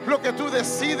escoges, lo que tú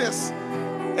decides,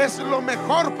 es lo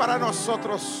mejor para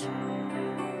nosotros.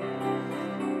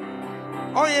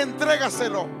 Hoy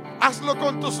entrégaselo. Hazlo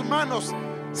con tus manos.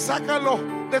 Sácalo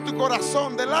de tu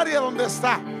corazón, del área donde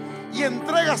está, y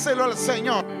entrégaselo al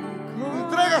Señor.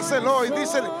 Entrégaselo y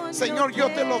dice: Señor, yo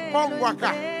te lo pongo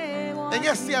acá, en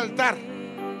este altar.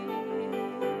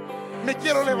 Me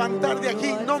quiero levantar de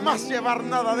aquí, no más llevar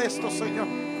nada de esto, Señor.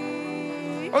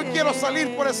 Hoy quiero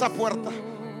salir por esa puerta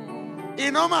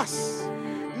y no más,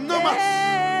 no más.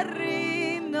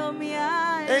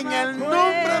 En el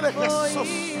nombre de Jesús.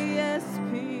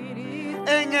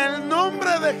 En el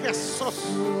nombre de Jesús.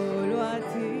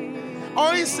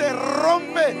 Hoy se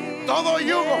rompe todo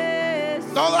yugo,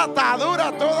 toda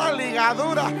atadura, toda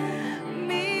ligadura.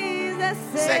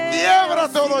 Se quiebra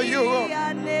todo yugo.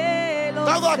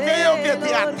 Todo aquello que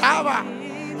te ataba,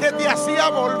 que te hacía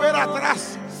volver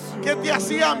atrás, que te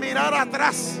hacía mirar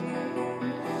atrás,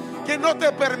 que no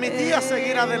te permitía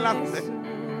seguir adelante,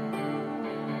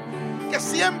 que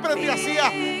siempre te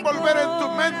hacía volver en tu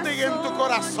mente y en tu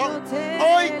corazón.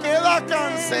 Hoy queda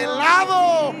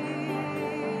cancelado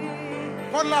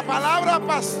por la palabra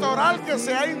pastoral que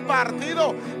se ha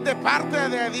impartido de parte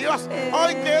de Dios.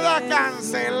 Hoy queda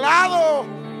cancelado,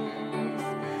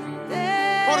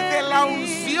 porque la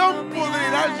unción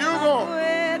pudrirá el yugo.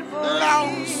 La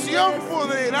unción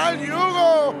pudrirá el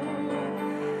yugo.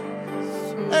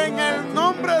 En el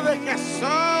nombre de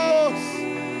Jesús.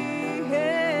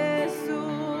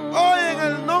 Hoy en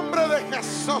el nombre de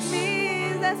Jesús.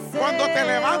 Cuando te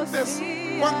levantes,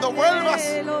 cuando vuelvas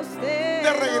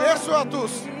de regreso a tu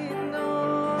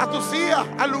silla,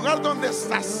 al lugar donde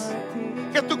estás,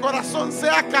 que tu corazón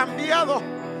sea cambiado,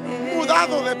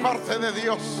 mudado de parte de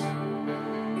Dios.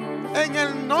 En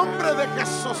el nombre de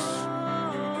Jesús.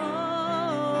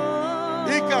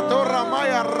 Y catorra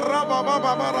maya raba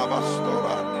baba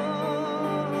barabastora.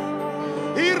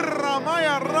 Y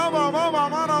ramaya raba baba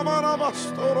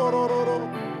barabastorororo.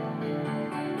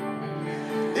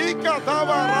 Y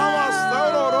cataba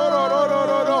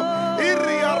rabastorororo. Y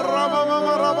ria raba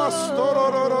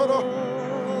barabastorororo.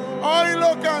 Hoy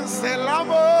lo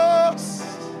cancelamos.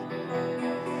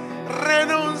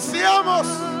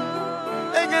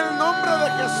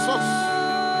 Jesús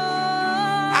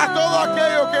a todo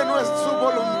aquello que no es su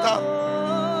voluntad,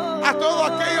 a todo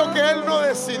aquello que Él no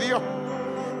decidió,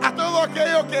 a todo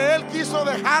aquello que Él quiso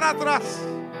dejar atrás,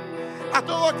 a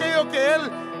todo aquello que Él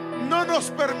no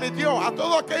nos permitió, a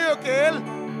todo aquello que Él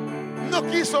no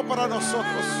quiso para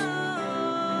nosotros.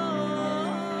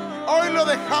 Hoy lo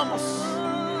dejamos,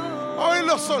 hoy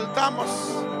lo soltamos,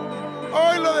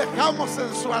 hoy lo dejamos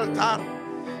en su altar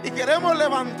y queremos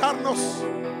levantarnos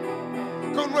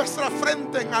con nuestra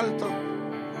frente en alto,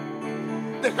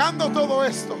 dejando todo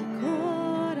esto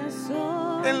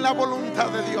en la voluntad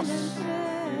de Dios.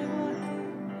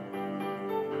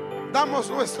 Damos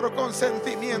nuestro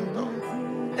consentimiento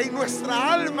en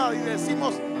nuestra alma y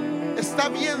decimos: está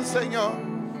bien, Señor,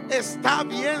 está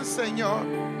bien, Señor,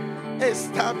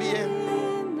 está bien.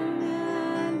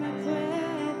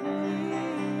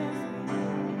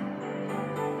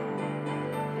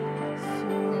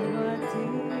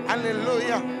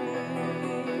 Aleluya.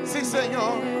 Sí,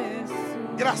 Señor.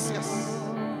 Gracias.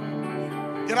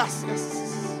 Gracias.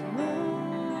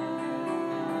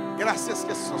 Gracias,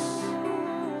 Jesús.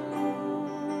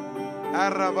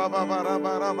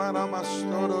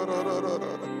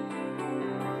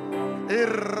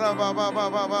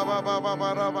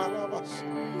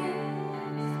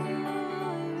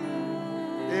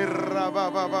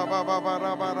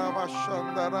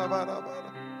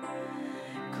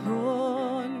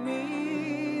 Con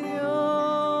mi Dios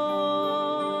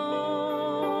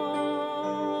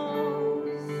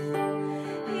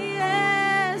y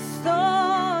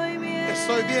estoy bien.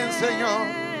 Estoy bien, Señor.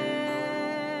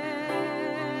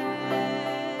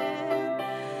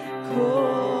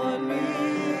 Con mi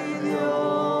Dios.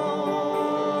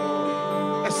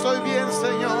 Estoy bien,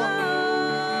 Señor.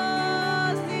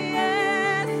 Y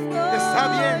estoy Está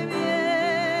bien.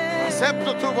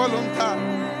 Acepto tu voluntad.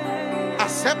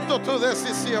 Acepto tu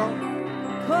decisión.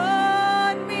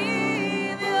 Con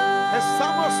mi Dios.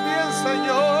 Estamos bien,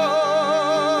 Señor.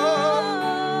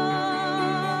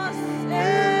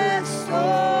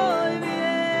 Estoy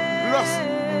bien. Lo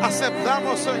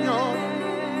aceptamos, Señor.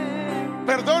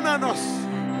 Perdónanos.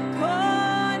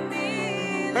 Con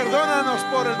mi Perdónanos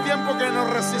por el tiempo que nos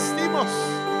resistimos.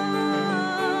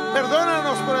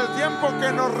 Perdónanos por el tiempo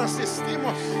que nos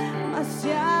resistimos. Mas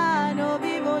ya no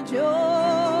vivo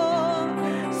yo,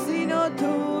 sino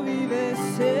tú vives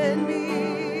en mí.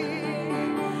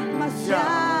 Mas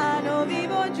ya no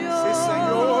vivo yo, Sí,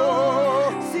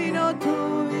 Señor. sino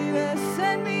tú vives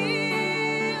en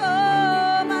mí.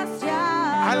 Oh, mas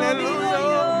ya Aleluya. no vivo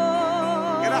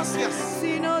yo, Gracias.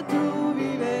 sino tú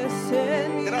vives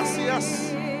en mí. Gracias.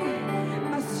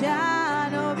 Mas ya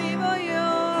no vivo yo,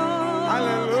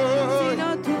 Aleluya. sino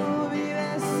tú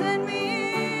vives en mí.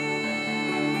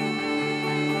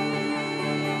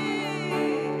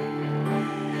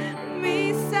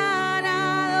 Mi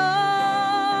sanador,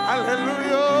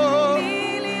 Aleluya.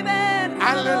 mi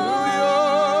libertador, Aleluya.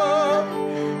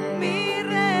 mi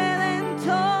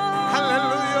redentor.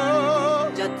 Aleluya.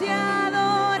 Yo te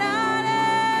adoraré.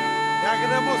 Te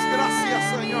damos gracias,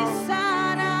 Señor. Mi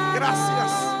sanador,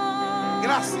 Gracias.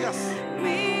 Gracias.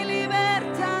 mi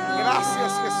libertador,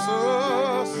 Gracias,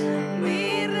 Jesús.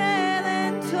 mi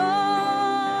redentor. Yo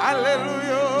te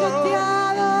Aleluya.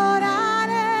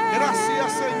 adoraré. Gracias,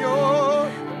 Señor.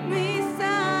 Mi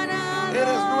sanador,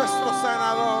 Eres nuestro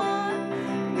sanador.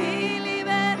 mi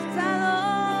libertador,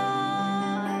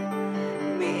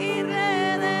 mi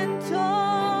redentor.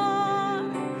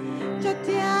 Yo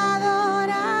te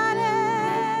adoraré,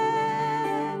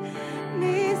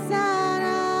 mi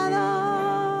sanador,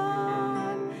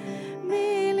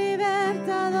 mi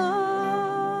libertador,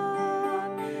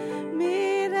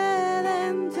 mi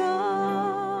redentor.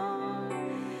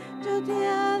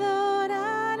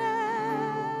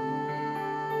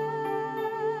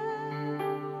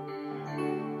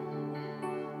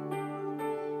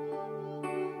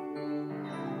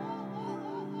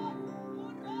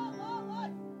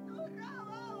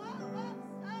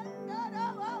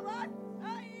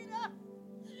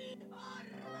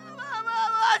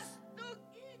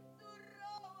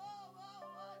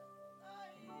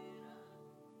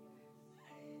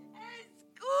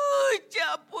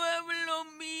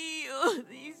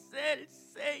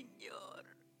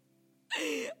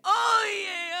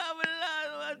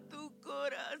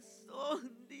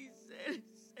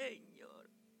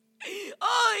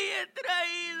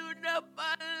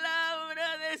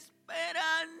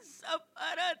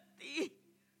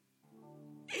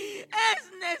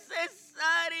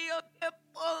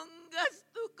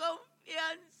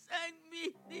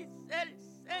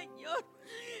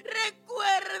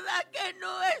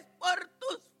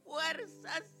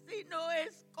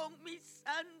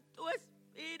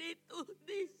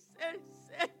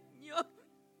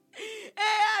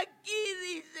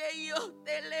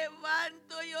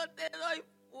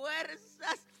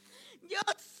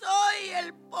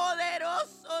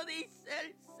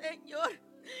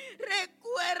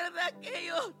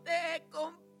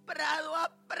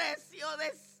 bañado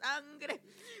de sangre.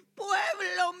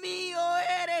 Pueblo mío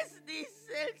eres,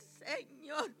 dice el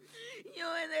Señor.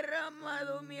 Yo he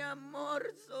derramado mi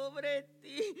amor sobre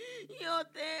ti. Yo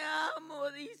te amo,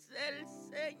 dice el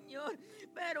Señor.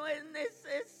 Pero es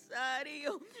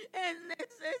necesario,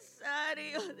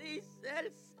 dice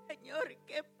el Señor,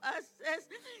 que pases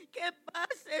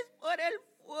por el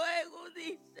fuego,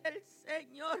 dice el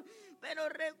Señor. Pero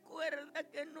recuerda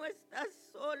que no estás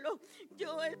solo.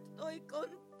 Yo estoy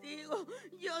contigo.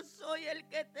 Yo soy el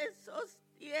que te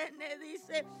sostiene,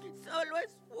 dice. Solo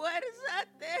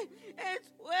esfuérzate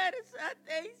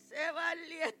y sé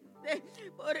valiente,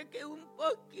 porque un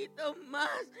poquito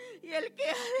más y el que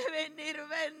ha de venir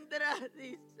vendrá,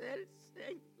 dice el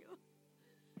Señor.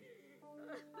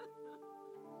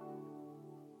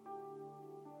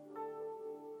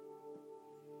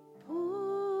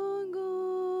 Pongo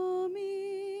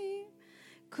mi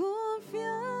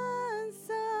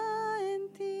confianza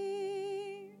en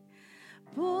ti.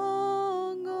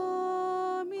 Pongo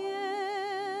mi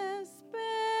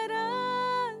esperanza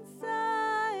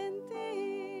en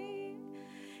ti.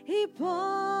 Y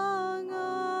pongo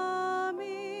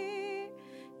mi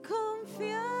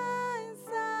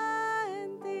confianza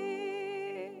en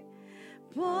ti.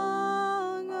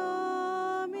 Pongo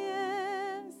mi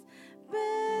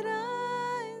esperanza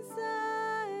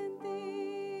en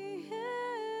ti,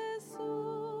 Jesús.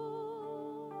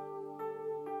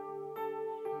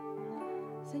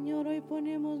 Señor, hoy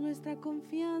ponemos nuestra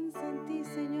confianza en ti,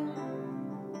 Señor.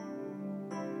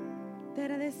 Te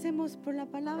agradecemos por la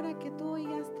palabra que tú hoy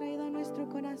has traído a nuestro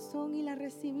corazón y la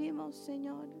recibimos,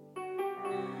 Señor.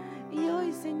 Y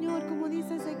hoy, Señor, como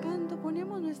dice ese canto,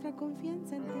 ponemos nuestra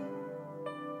confianza en ti.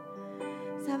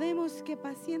 Sabemos que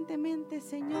pacientemente,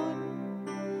 Señor,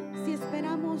 si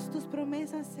esperamos, tus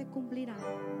promesas se cumplirán.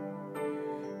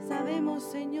 Sabemos,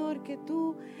 Señor, que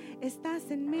tú estás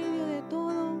en medio de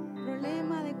todo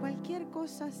problema, de cualquier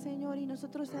cosa, Señor, y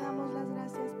nosotros te damos las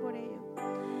gracias por ello.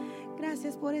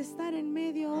 Gracias por estar en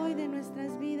medio hoy de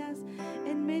nuestras vidas,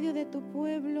 en medio de tu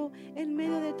pueblo, en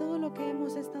medio de todo lo que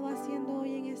hemos estado haciendo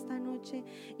hoy en esta noche,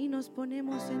 y nos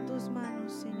ponemos en tus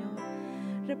manos, Señor.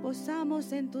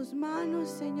 Reposamos en tus manos,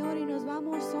 Señor, y nos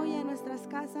vamos hoy a nuestras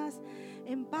casas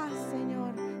en paz,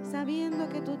 Señor, sabiendo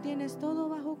que tú tienes todo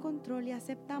bajo control y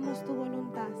aceptamos tu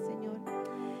voluntad, Señor.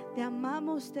 Te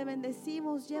amamos, te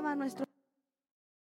bendecimos, lleva nuestro